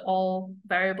forecast all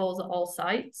variables at all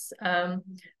sites.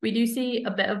 We do see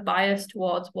a bit of bias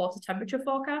towards water temperature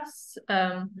forecasts,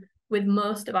 with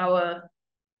most of our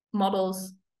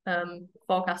models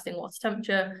forecasting water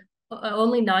temperature.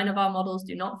 Only 9 of our models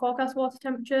do not forecast water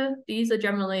temperature. These are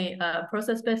generally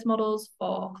process-based models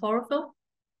for chlorophyll.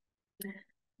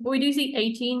 But we do see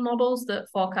 18 models that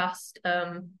forecast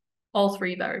all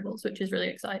 3 variables, which is really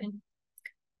exciting.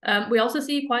 We also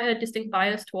see quite a distinct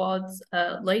bias towards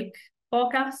lake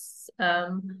forecasts,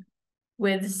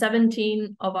 with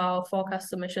 17 of our forecast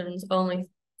submissions only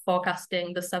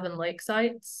forecasting the 7 lake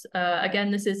sites.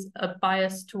 Again, this is a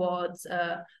bias towards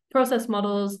process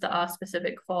models that are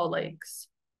specific for lakes.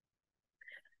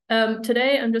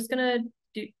 Today, I'm just going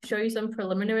to show you some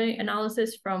preliminary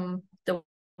analysis from the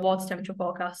water temperature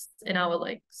forecasts in our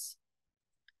lakes.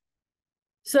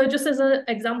 So just as an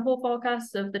example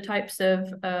forecast of the types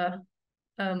of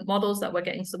models that we're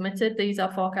getting submitted, these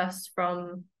are forecasts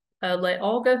from late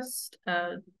August,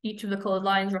 each of the colored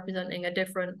lines representing a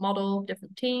different model,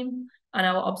 different team, and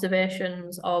our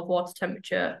observations of water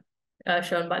temperature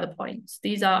shown by the points.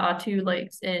 These are our 2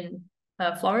 lakes in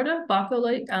Florida, Barco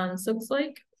Lake and Suggs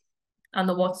Lake, and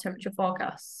the water temperature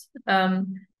forecasts.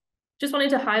 Just wanted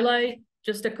to highlight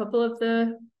just a couple of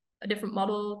the different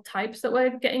model types that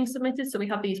we're getting submitted. So we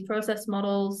have these process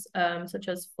models such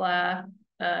as Flare,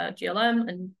 GLM,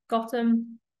 and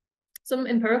Gotham. Some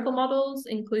empirical models,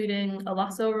 including a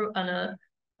lasso and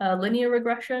a linear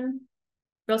regression.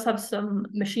 We also have some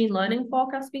machine learning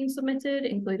forecasts being submitted,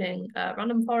 including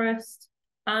random forest,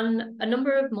 and a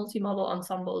number of multi-model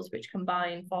ensembles which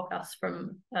combine forecasts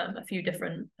from a few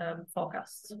different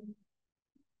forecasts.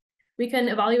 We can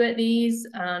evaluate these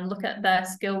and look at their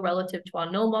skill relative to our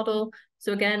null model.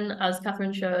 So again, as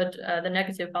Kathryn showed, the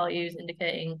negative values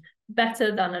indicating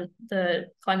better than the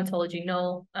climatology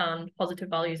null, and positive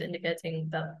values indicating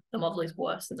that the model is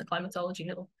worse than the climatology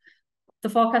null. The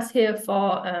forecast here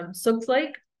for Suggs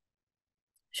Lake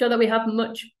show that we have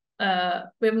much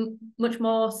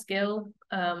more skill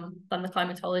than the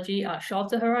climatology at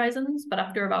shorter horizons, but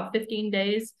after about 15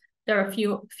 days, there are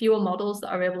fewer models that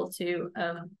are able to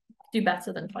do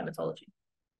better than climatology.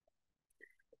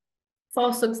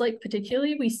 For Suggs Lake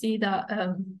particularly, we see that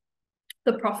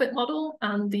the profit model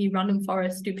and the random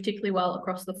forest do particularly well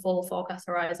across the full forecast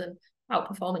horizon,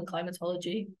 outperforming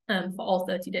climatology for all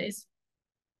 30 days.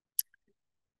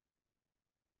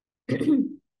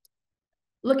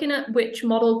 Looking at which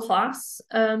model class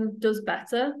does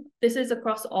better, this is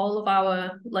across all of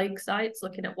our lake sites,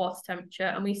 looking at water temperature,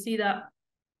 and we see that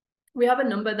we have a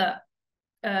number that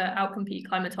outcompete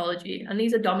climatology, and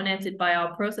these are dominated by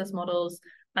our process models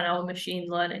and our machine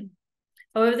learning.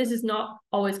 However, this is not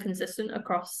always consistent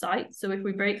across sites. So if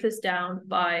we break this down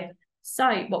by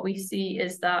site, what we see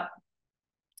is that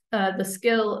the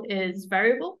skill is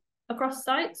variable across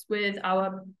sites, with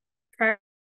our Prairie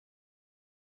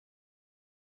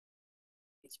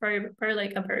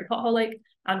Lake and Prairie Pothole Lake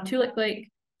and Tulip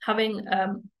Lake having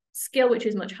skill which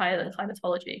is much higher than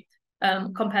climatology.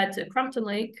 Compared to Crampton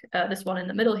Lake, this one in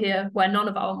the middle here, where none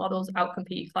of our models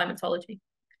outcompete climatology.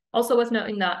 Also worth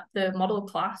noting that the model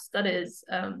class that is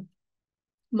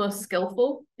most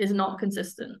skillful is not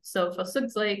consistent. So for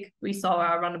Suggs Lake, we saw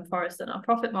our random forest and our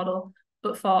profit model,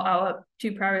 but for our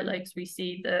 2 Prairie Lakes, we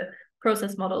see the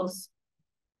process models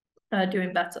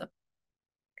doing better.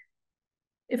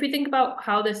 If we think about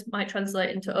how this might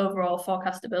translate into overall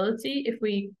forecastability, if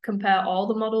we compare all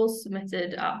the models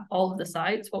submitted at all of the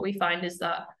sites, what we find is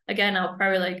that, again, our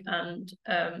Prairie Lake and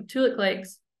Tulip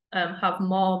Lakes have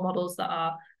more models that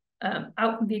are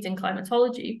outcompeting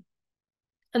climatology.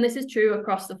 And this is true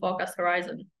across the forecast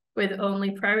horizon, with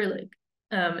only Prairie Lake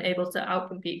able to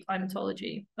outcompete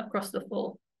climatology across the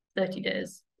full 30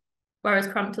 days. Whereas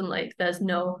Crampton Lake, there's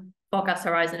no forecast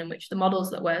horizon in which the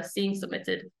models that we're seeing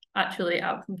submitted actually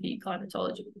outcompete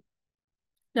climatology.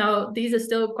 Now, these are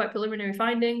still quite preliminary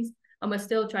findings, and we're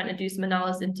still trying to do some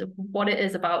analysis into what it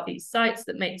is about these sites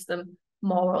that makes them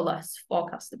more or less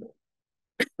forecastable.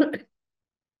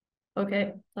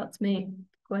 Okay, that's me,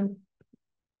 Quinn.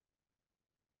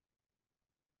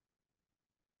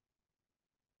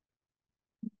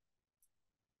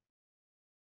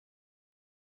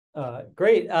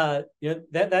 Great.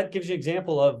 That gives you an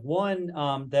example of one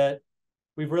that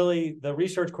the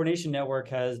Research Coordination Network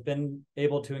has been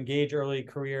able to engage early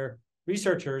career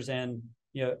researchers and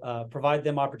provide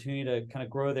them opportunity to kind of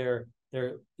grow their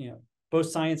both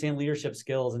science and leadership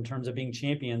skills in terms of being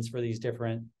champions for these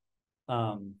different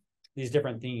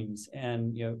themes,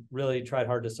 and really tried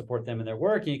hard to support them in their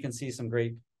work. And you can see some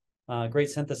great great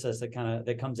synthesis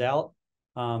that comes out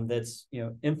that's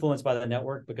influenced by the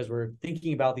network, because we're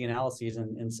thinking about the analyses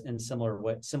in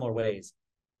similar ways,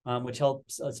 which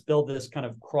helps us build this kind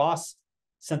of cross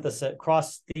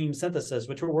theme synthesis,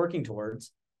 which we're working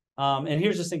towards. And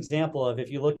here's just an example of, if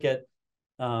you look at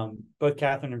both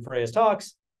Kathryn and Freya's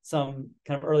talks, some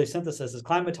kind of early synthesis is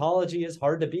climatology is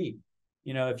hard to beat.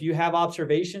 If you have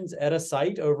observations at a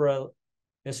site over a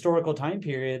historical time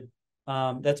period,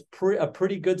 that's a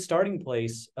pretty good starting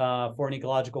place for an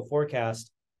ecological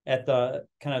forecast at the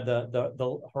kind of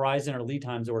the horizon or lead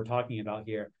times that we're talking about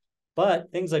here.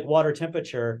 But things like water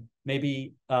temperature may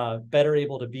be better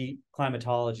able to beat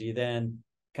climatology than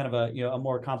kind of a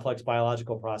more complex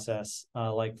biological process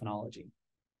like phenology.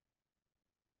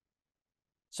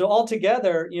 So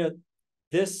altogether,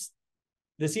 this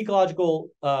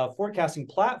ecological forecasting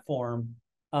platform,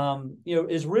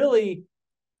 is really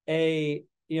a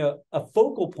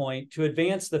focal point to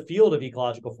advance the field of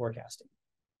ecological forecasting.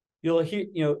 You'll hear,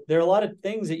 there are a lot of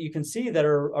things that you can see that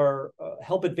are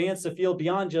help advance the field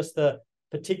beyond just the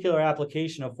particular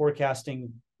application of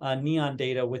forecasting neon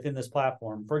data within this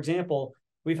platform. For example,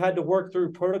 we've had to work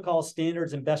through protocol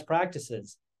standards and best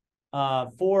practices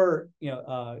for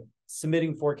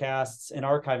submitting forecasts and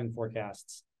archiving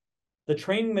forecasts. The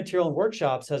training material and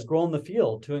workshops has grown the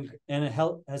field and it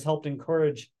has helped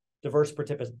encourage diverse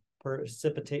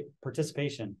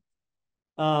participation.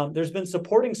 There's been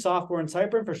supporting software and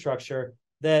cyber infrastructure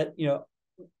that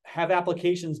have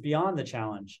applications beyond the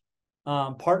challenge.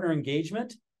 Partner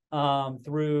engagement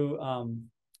through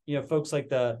folks like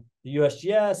the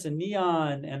USGS and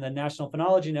NEON and the National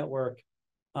Phenology Network.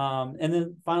 And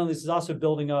then finally, this is also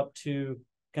building up to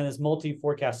kind of this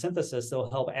multi-forecast synthesis that will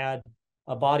help add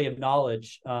a body of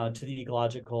knowledge to the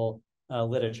ecological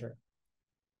literature.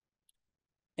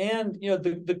 And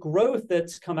the growth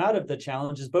that's come out of the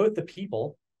challenge is both the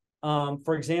people.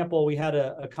 For example, we had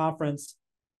a conference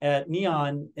at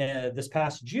NEON this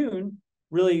past June.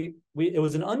 Really, it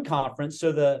was an unconference,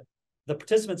 so the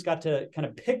participants got to kind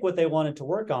of pick what they wanted to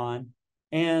work on,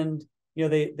 and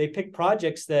they picked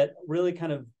projects that really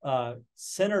kind of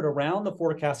centered around the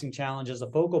forecasting challenge as a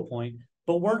focal point,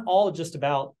 but weren't all just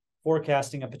about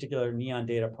forecasting a particular neon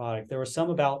data product. There were some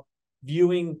about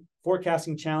viewing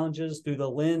forecasting challenges through the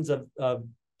lens of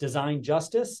design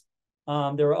justice.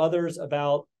 There were others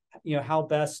about how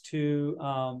best to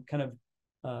kind of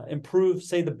improve,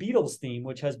 say, the Beatles theme,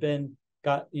 which has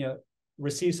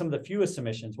received some of the fewest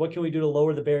submissions. What can we do to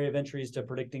lower the barrier of entries to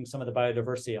predicting some of the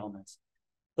biodiversity elements?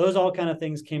 Those all kind of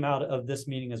things came out of this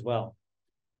meeting as well.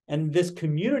 And this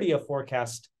community of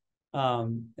forecast,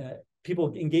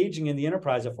 people engaging in the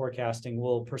enterprise of forecasting,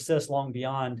 will persist long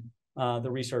beyond the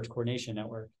Research Coordination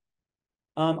Network.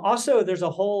 Also, there's a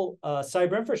whole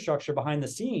cyber infrastructure behind the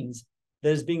scenes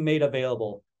that is being made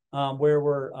available, where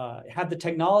we're have the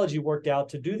technology worked out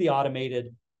to do the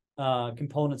automated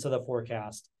components of the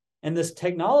forecast. And this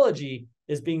technology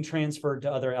is being transferred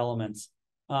to other elements.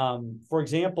 For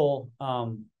example,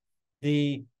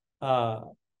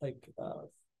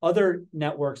 other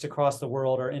networks across the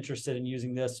world are interested in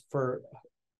using this for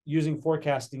using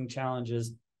forecasting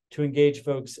challenges to engage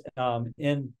folks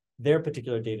in their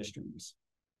particular data streams.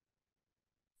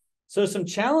 So some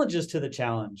challenges to the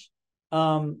challenge.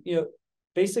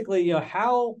 Basically,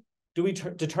 how do we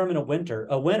determine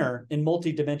a winner in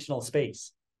multi-dimensional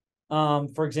space?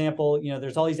 For example,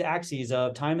 there's all these axes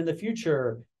of time in the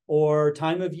future, or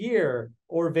time of year,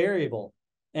 or variable.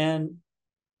 And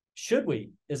should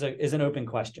we is an open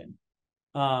question.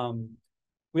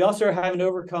 We also are having to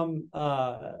overcome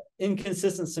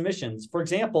inconsistent submissions. For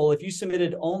example, if you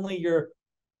submitted only your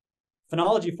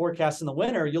phenology forecasts in the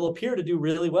winter, you'll appear to do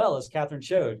really well, as Kathryn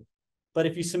showed. But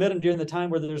if you submit them during the time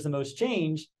where there's the most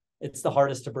change, it's the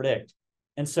hardest to predict.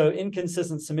 And so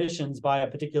inconsistent submissions by a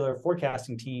particular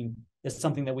forecasting team is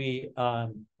something that we are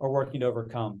working to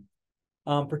overcome.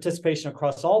 Participation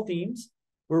across all themes.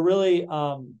 We're really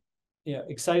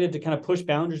excited to kind of push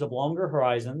boundaries of longer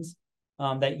horizons,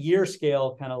 that year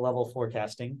scale kind of level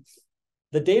forecasting.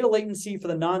 The data latency for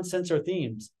the non-sensor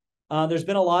themes. There's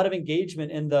been a lot of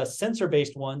engagement in the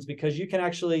sensor-based ones, because you can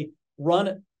actually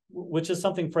run, which is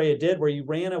something Freya did, where you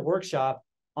ran a workshop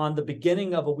on the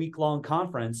beginning of a week-long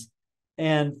conference,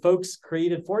 and folks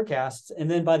created forecasts.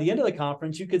 And then by the end of the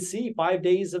conference, you could see 5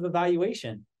 days of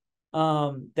evaluation.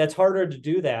 That's harder to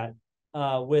do that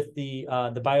with the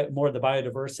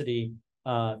biodiversity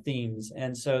themes.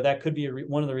 And so that could be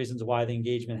one of the reasons why the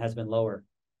engagement has been lower.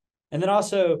 And then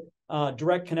also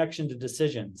direct connection to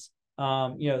decisions.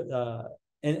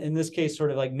 In this case,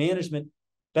 sort of like management,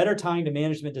 better tying to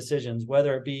management decisions,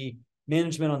 whether it be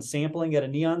management on sampling at a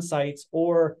NEON sites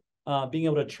or being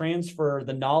able to transfer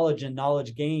the knowledge and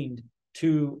knowledge gained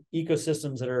to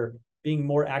ecosystems that are being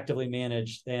more actively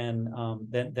managed than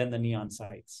the NEON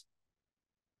sites.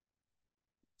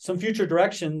 Some future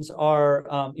directions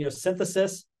are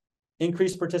synthesis,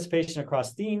 increased participation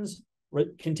across themes,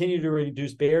 continue to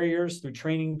reduce barriers through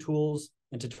training tools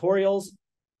and tutorials,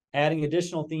 adding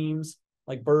additional themes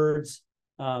like birds,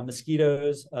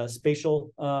 mosquitoes,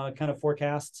 spatial kind of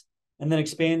forecasts, and then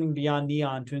expanding beyond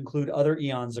NEON to include other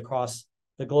eons across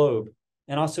the globe,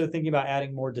 and also thinking about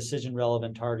adding more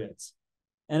decision-relevant targets.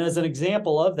 And as an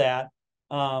example of that,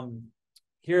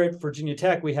 here at Virginia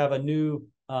Tech, we have a new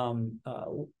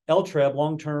LTREB,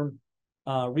 long-term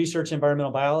research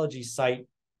environmental biology site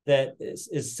that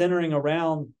is centering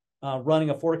around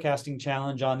running a forecasting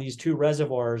challenge on these two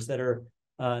reservoirs that are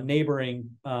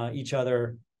neighboring each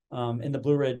other in the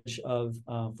Blue Ridge of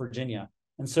Virginia.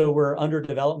 And so we're under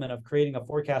development of creating a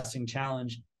forecasting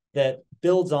challenge that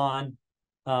builds on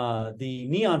the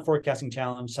NEON forecasting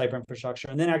challenge cyber infrastructure,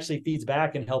 and then actually feeds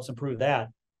back and helps improve that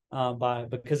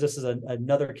because this is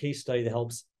another case study that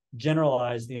helps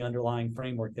generalize the underlying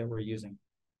framework that we're using.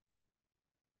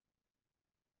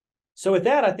 So with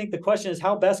that, I think the question is,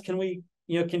 how best can we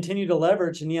continue to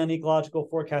leverage the NEON Ecological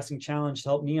Forecasting Challenge to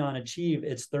help NEON achieve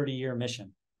its 30-year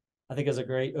mission? I think is a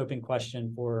great open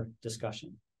question for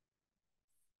discussion.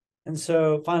 And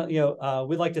so finally,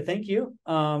 we'd like to thank you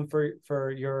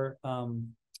for your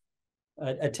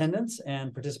attendance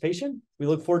and participation. We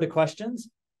look forward to questions.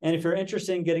 And if you're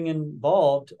interested in getting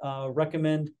involved,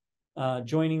 recommend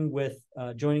joining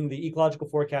the Ecological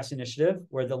Forecast Initiative,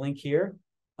 where the link here.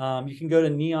 You can go to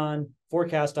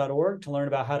neonforecast.org to learn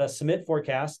about how to submit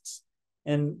forecasts.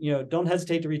 And don't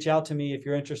hesitate to reach out to me if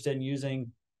you're interested in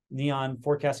using NEON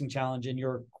Forecasting Challenge in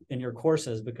your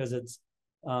courses, because it's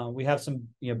we have some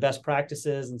best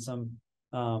practices and some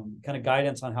kind of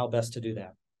guidance on how best to do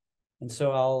that. And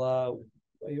so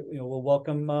we'll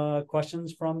welcome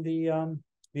questions from the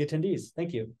attendees.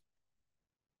 Thank you.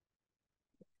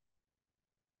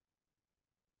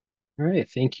 All right,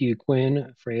 thank you,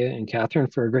 Quinn, Freya, and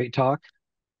Kathryn, for a great talk.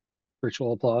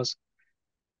 Virtual applause.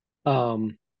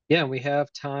 Yeah, we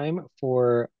have time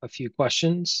for a few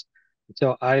questions.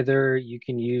 So either you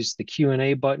can use the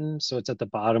Q&A button, so it's at the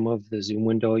bottom of the Zoom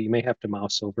window. You may have to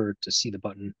mouse over to see the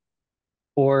button.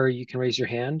 Or you can raise your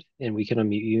hand and we can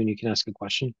unmute you and you can ask a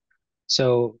question.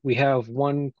 So we have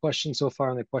one question so far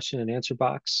in the question and answer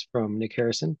box from Nick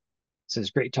Harrison. It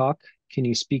says, great talk. Can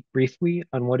you speak briefly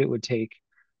on what it would take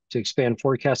to expand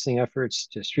forecasting efforts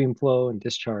to stream flow and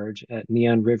discharge at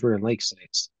NEON river and lake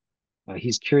sites?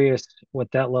 He's curious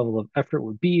what that level of effort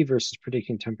would be versus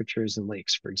predicting temperatures in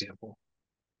lakes, for example.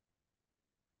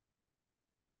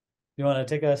 You want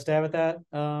to take a stab at that,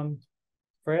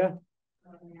 Freya?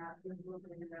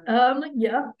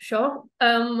 Yeah, sure.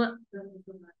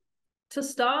 To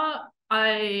start,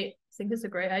 I think it's a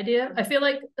great idea. I feel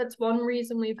like that's one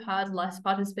reason we've had less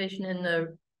participation in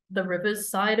the rivers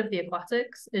side of the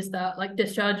aquatics, is that like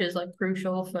discharge is like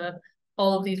crucial for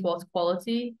all of these water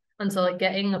quality. And so like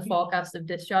getting a forecast of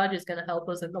discharge is going to help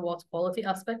us in the water quality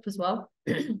aspect as well.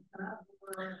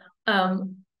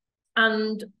 And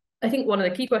I think one of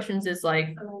the key questions is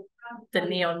like the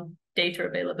NEON data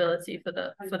availability for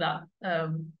that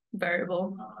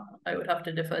variable. I would have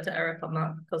to defer to Eric on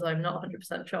that because I'm not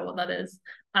 100% sure what that is.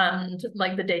 And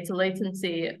like the data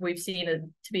latency, we've seen it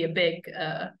to be a big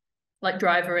like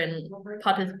driver in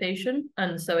participation.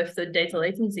 And so if the data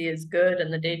latency is good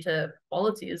and the data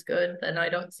quality is good, then I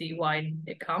don't see why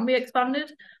it can't be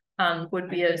expanded, and would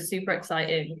be a super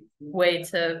exciting way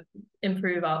to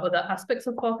improve our other aspects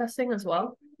of forecasting as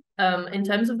well. In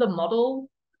terms of the model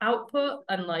output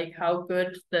and like how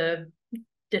good the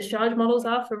discharge models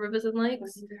are for rivers and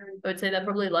lakes, I would say they're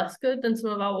probably less good than some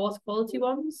of our water quality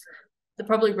ones. The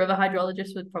probably river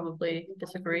hydrologists would probably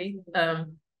disagree.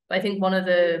 But I think one of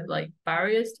the like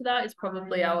barriers to that is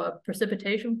probably our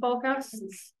precipitation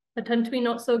forecasts. They tend to be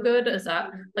not so good as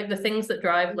that. Like the things that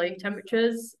drive lake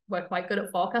temperatures, we're quite good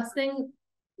at forecasting,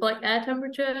 like air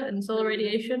temperature and solar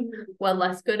radiation. We're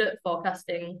less good at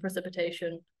forecasting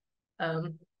precipitation,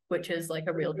 which is like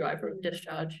a real driver of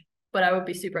discharge. But I would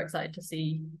be super excited to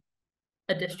see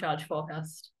a discharge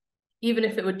forecast, even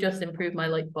if it would just improve my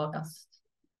lake forecasts.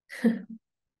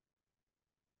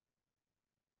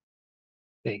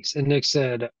 Thanks. And Nick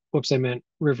said, whoops, I meant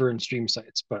river and stream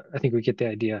sites, but I think we get the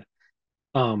idea.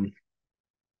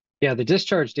 Yeah, the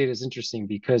discharge data is interesting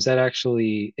because that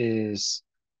actually is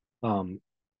a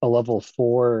level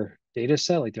 4 data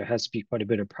set. Like there has to be quite a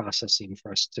bit of processing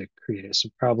for us to create it. So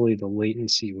probably the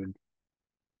latency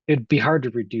it'd be hard to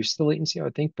reduce the latency, I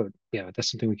would think, but yeah, that's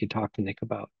something we could talk to Nick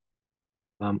about.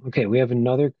 Okay, we have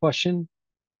another question.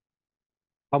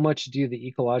 How much do the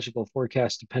ecological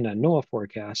forecasts depend on NOAA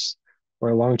forecasts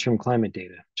or long-term climate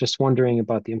data? Just wondering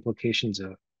about the implications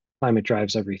of climate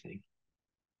drives everything.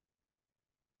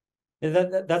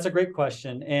 That's a great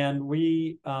question. And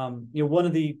we, one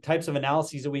of the types of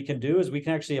analyses that we can do is we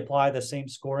can actually apply the same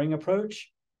scoring approach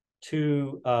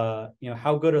to,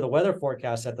 how good are the weather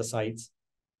forecasts at the sites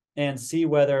and see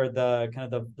whether the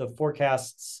kind of the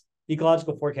forecasts,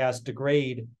 ecological forecasts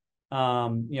degrade,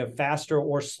 faster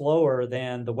or slower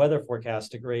than the weather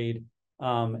forecast degrade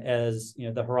as,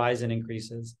 the horizon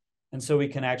increases. And so we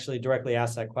can actually directly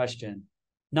ask that question.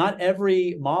 Not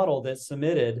every model that's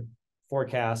submitted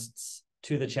forecasts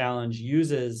to the challenge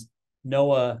uses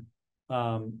NOAA,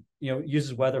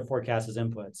 uses weather forecasts as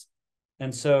inputs.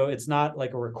 And so it's not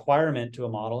like a requirement to a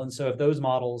model. And so if those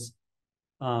models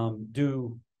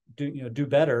do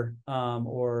better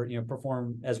or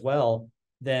perform as well,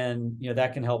 then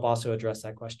that can help also address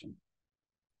that question.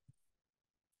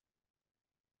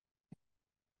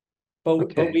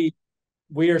 But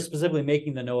we are specifically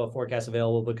making the NOAA forecast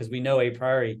available because we know a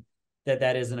priori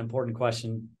that is an important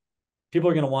question. People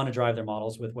are going to want to drive their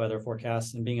models with weather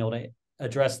forecasts, and being able to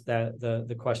address that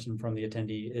the question from the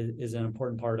attendee is an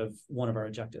important part of one of our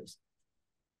objectives.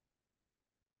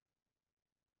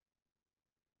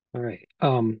 All right.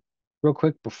 Real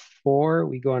quick before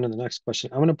we go on to the next question,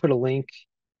 I'm going to put a link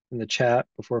in the chat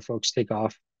before folks take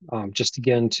off, just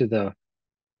again to the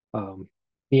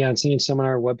Neon Science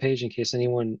Seminar webpage in case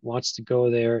anyone wants to go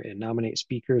there and nominate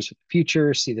speakers for the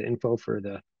future, see the info for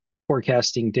the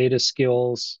forecasting data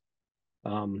skills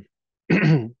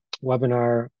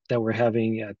webinar that we're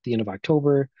having at the end of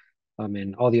October,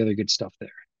 and all the other good stuff there.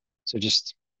 So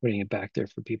just putting it back there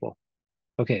for people.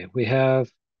 Okay, we have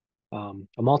a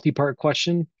multi-part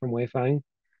question from Wayfinding.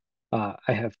 I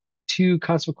have 2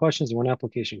 concept questions and 1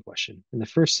 application question. In the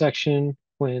first section,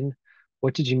 Quinn,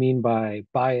 what did you mean by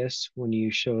bias when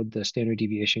you showed the standard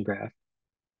deviation graph?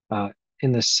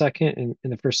 In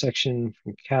the first section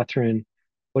from Kathryn,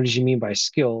 what did you mean by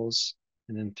skills?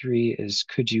 And then 3 is,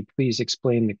 could you please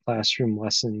explain the classroom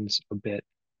lessons a bit?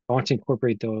 I want to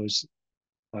incorporate those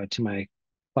to my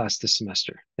class this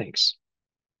semester. Thanks.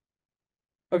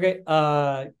 Okay,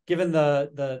 given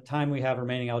the time we have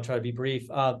remaining, I'll try to be brief.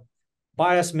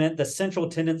 Bias meant the central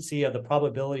tendency of the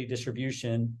probability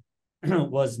distribution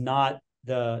was not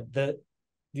the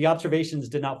observations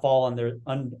did not fall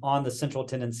on the central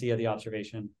tendency of the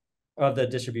observation of the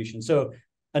distribution. So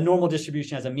a normal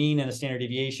distribution has a mean and a standard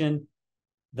deviation.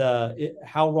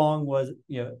 How wrong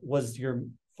was your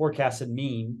forecasted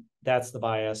mean? That's the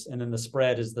bias, and then the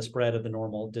spread is the spread of the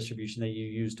normal distribution that you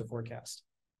use to forecast.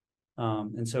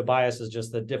 And so bias is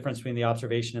just the difference between the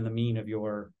observation and the mean of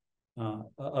your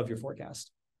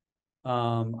forecast.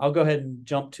 I'll go ahead and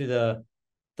jump to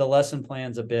the lesson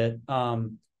plans a bit.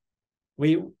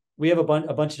 We have a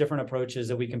bunch of different approaches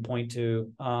that we can point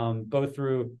to, both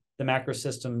through the macro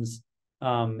systems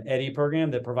EDI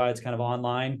program that provides kind of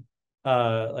online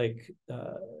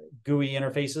GUI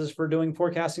interfaces for doing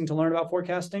forecasting to learn about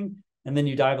forecasting, and then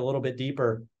you dive a little bit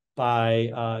deeper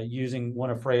by using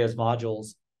one of Freya's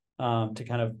modules to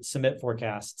kind of submit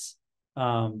forecasts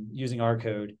using our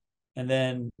code. And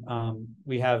then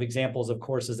we have examples of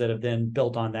courses that have then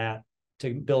built on that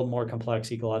to build more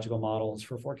complex ecological models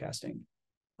for forecasting.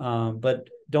 But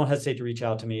don't hesitate to reach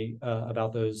out to me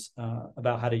about those,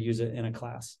 about how to use it in a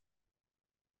class.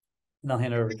 And I'll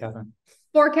hand it over to Kathryn.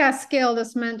 Forecast skill,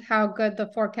 this meant how good the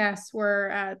forecasts were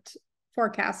at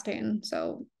forecasting.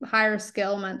 So higher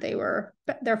skill meant their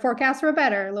forecasts were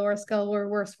better, lower skill were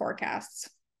worse forecasts.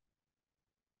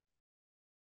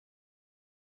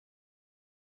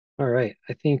 All right,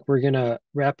 I think we're gonna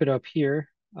wrap it up here.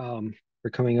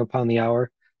 We're coming up on the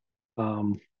hour.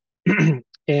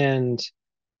 And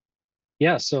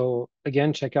yeah, so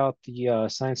again, check out the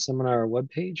Science Seminar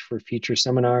webpage for future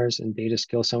seminars and data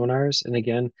skill seminars. And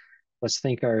again, let's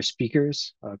thank our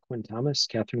speakers, Quinn Thomas,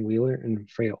 Kathryn Wheeler, and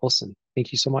Freya Olsson.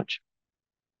 Thank you so much.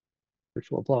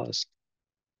 Virtual applause.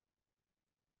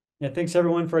 Yeah, thanks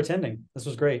everyone for attending. This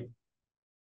was great.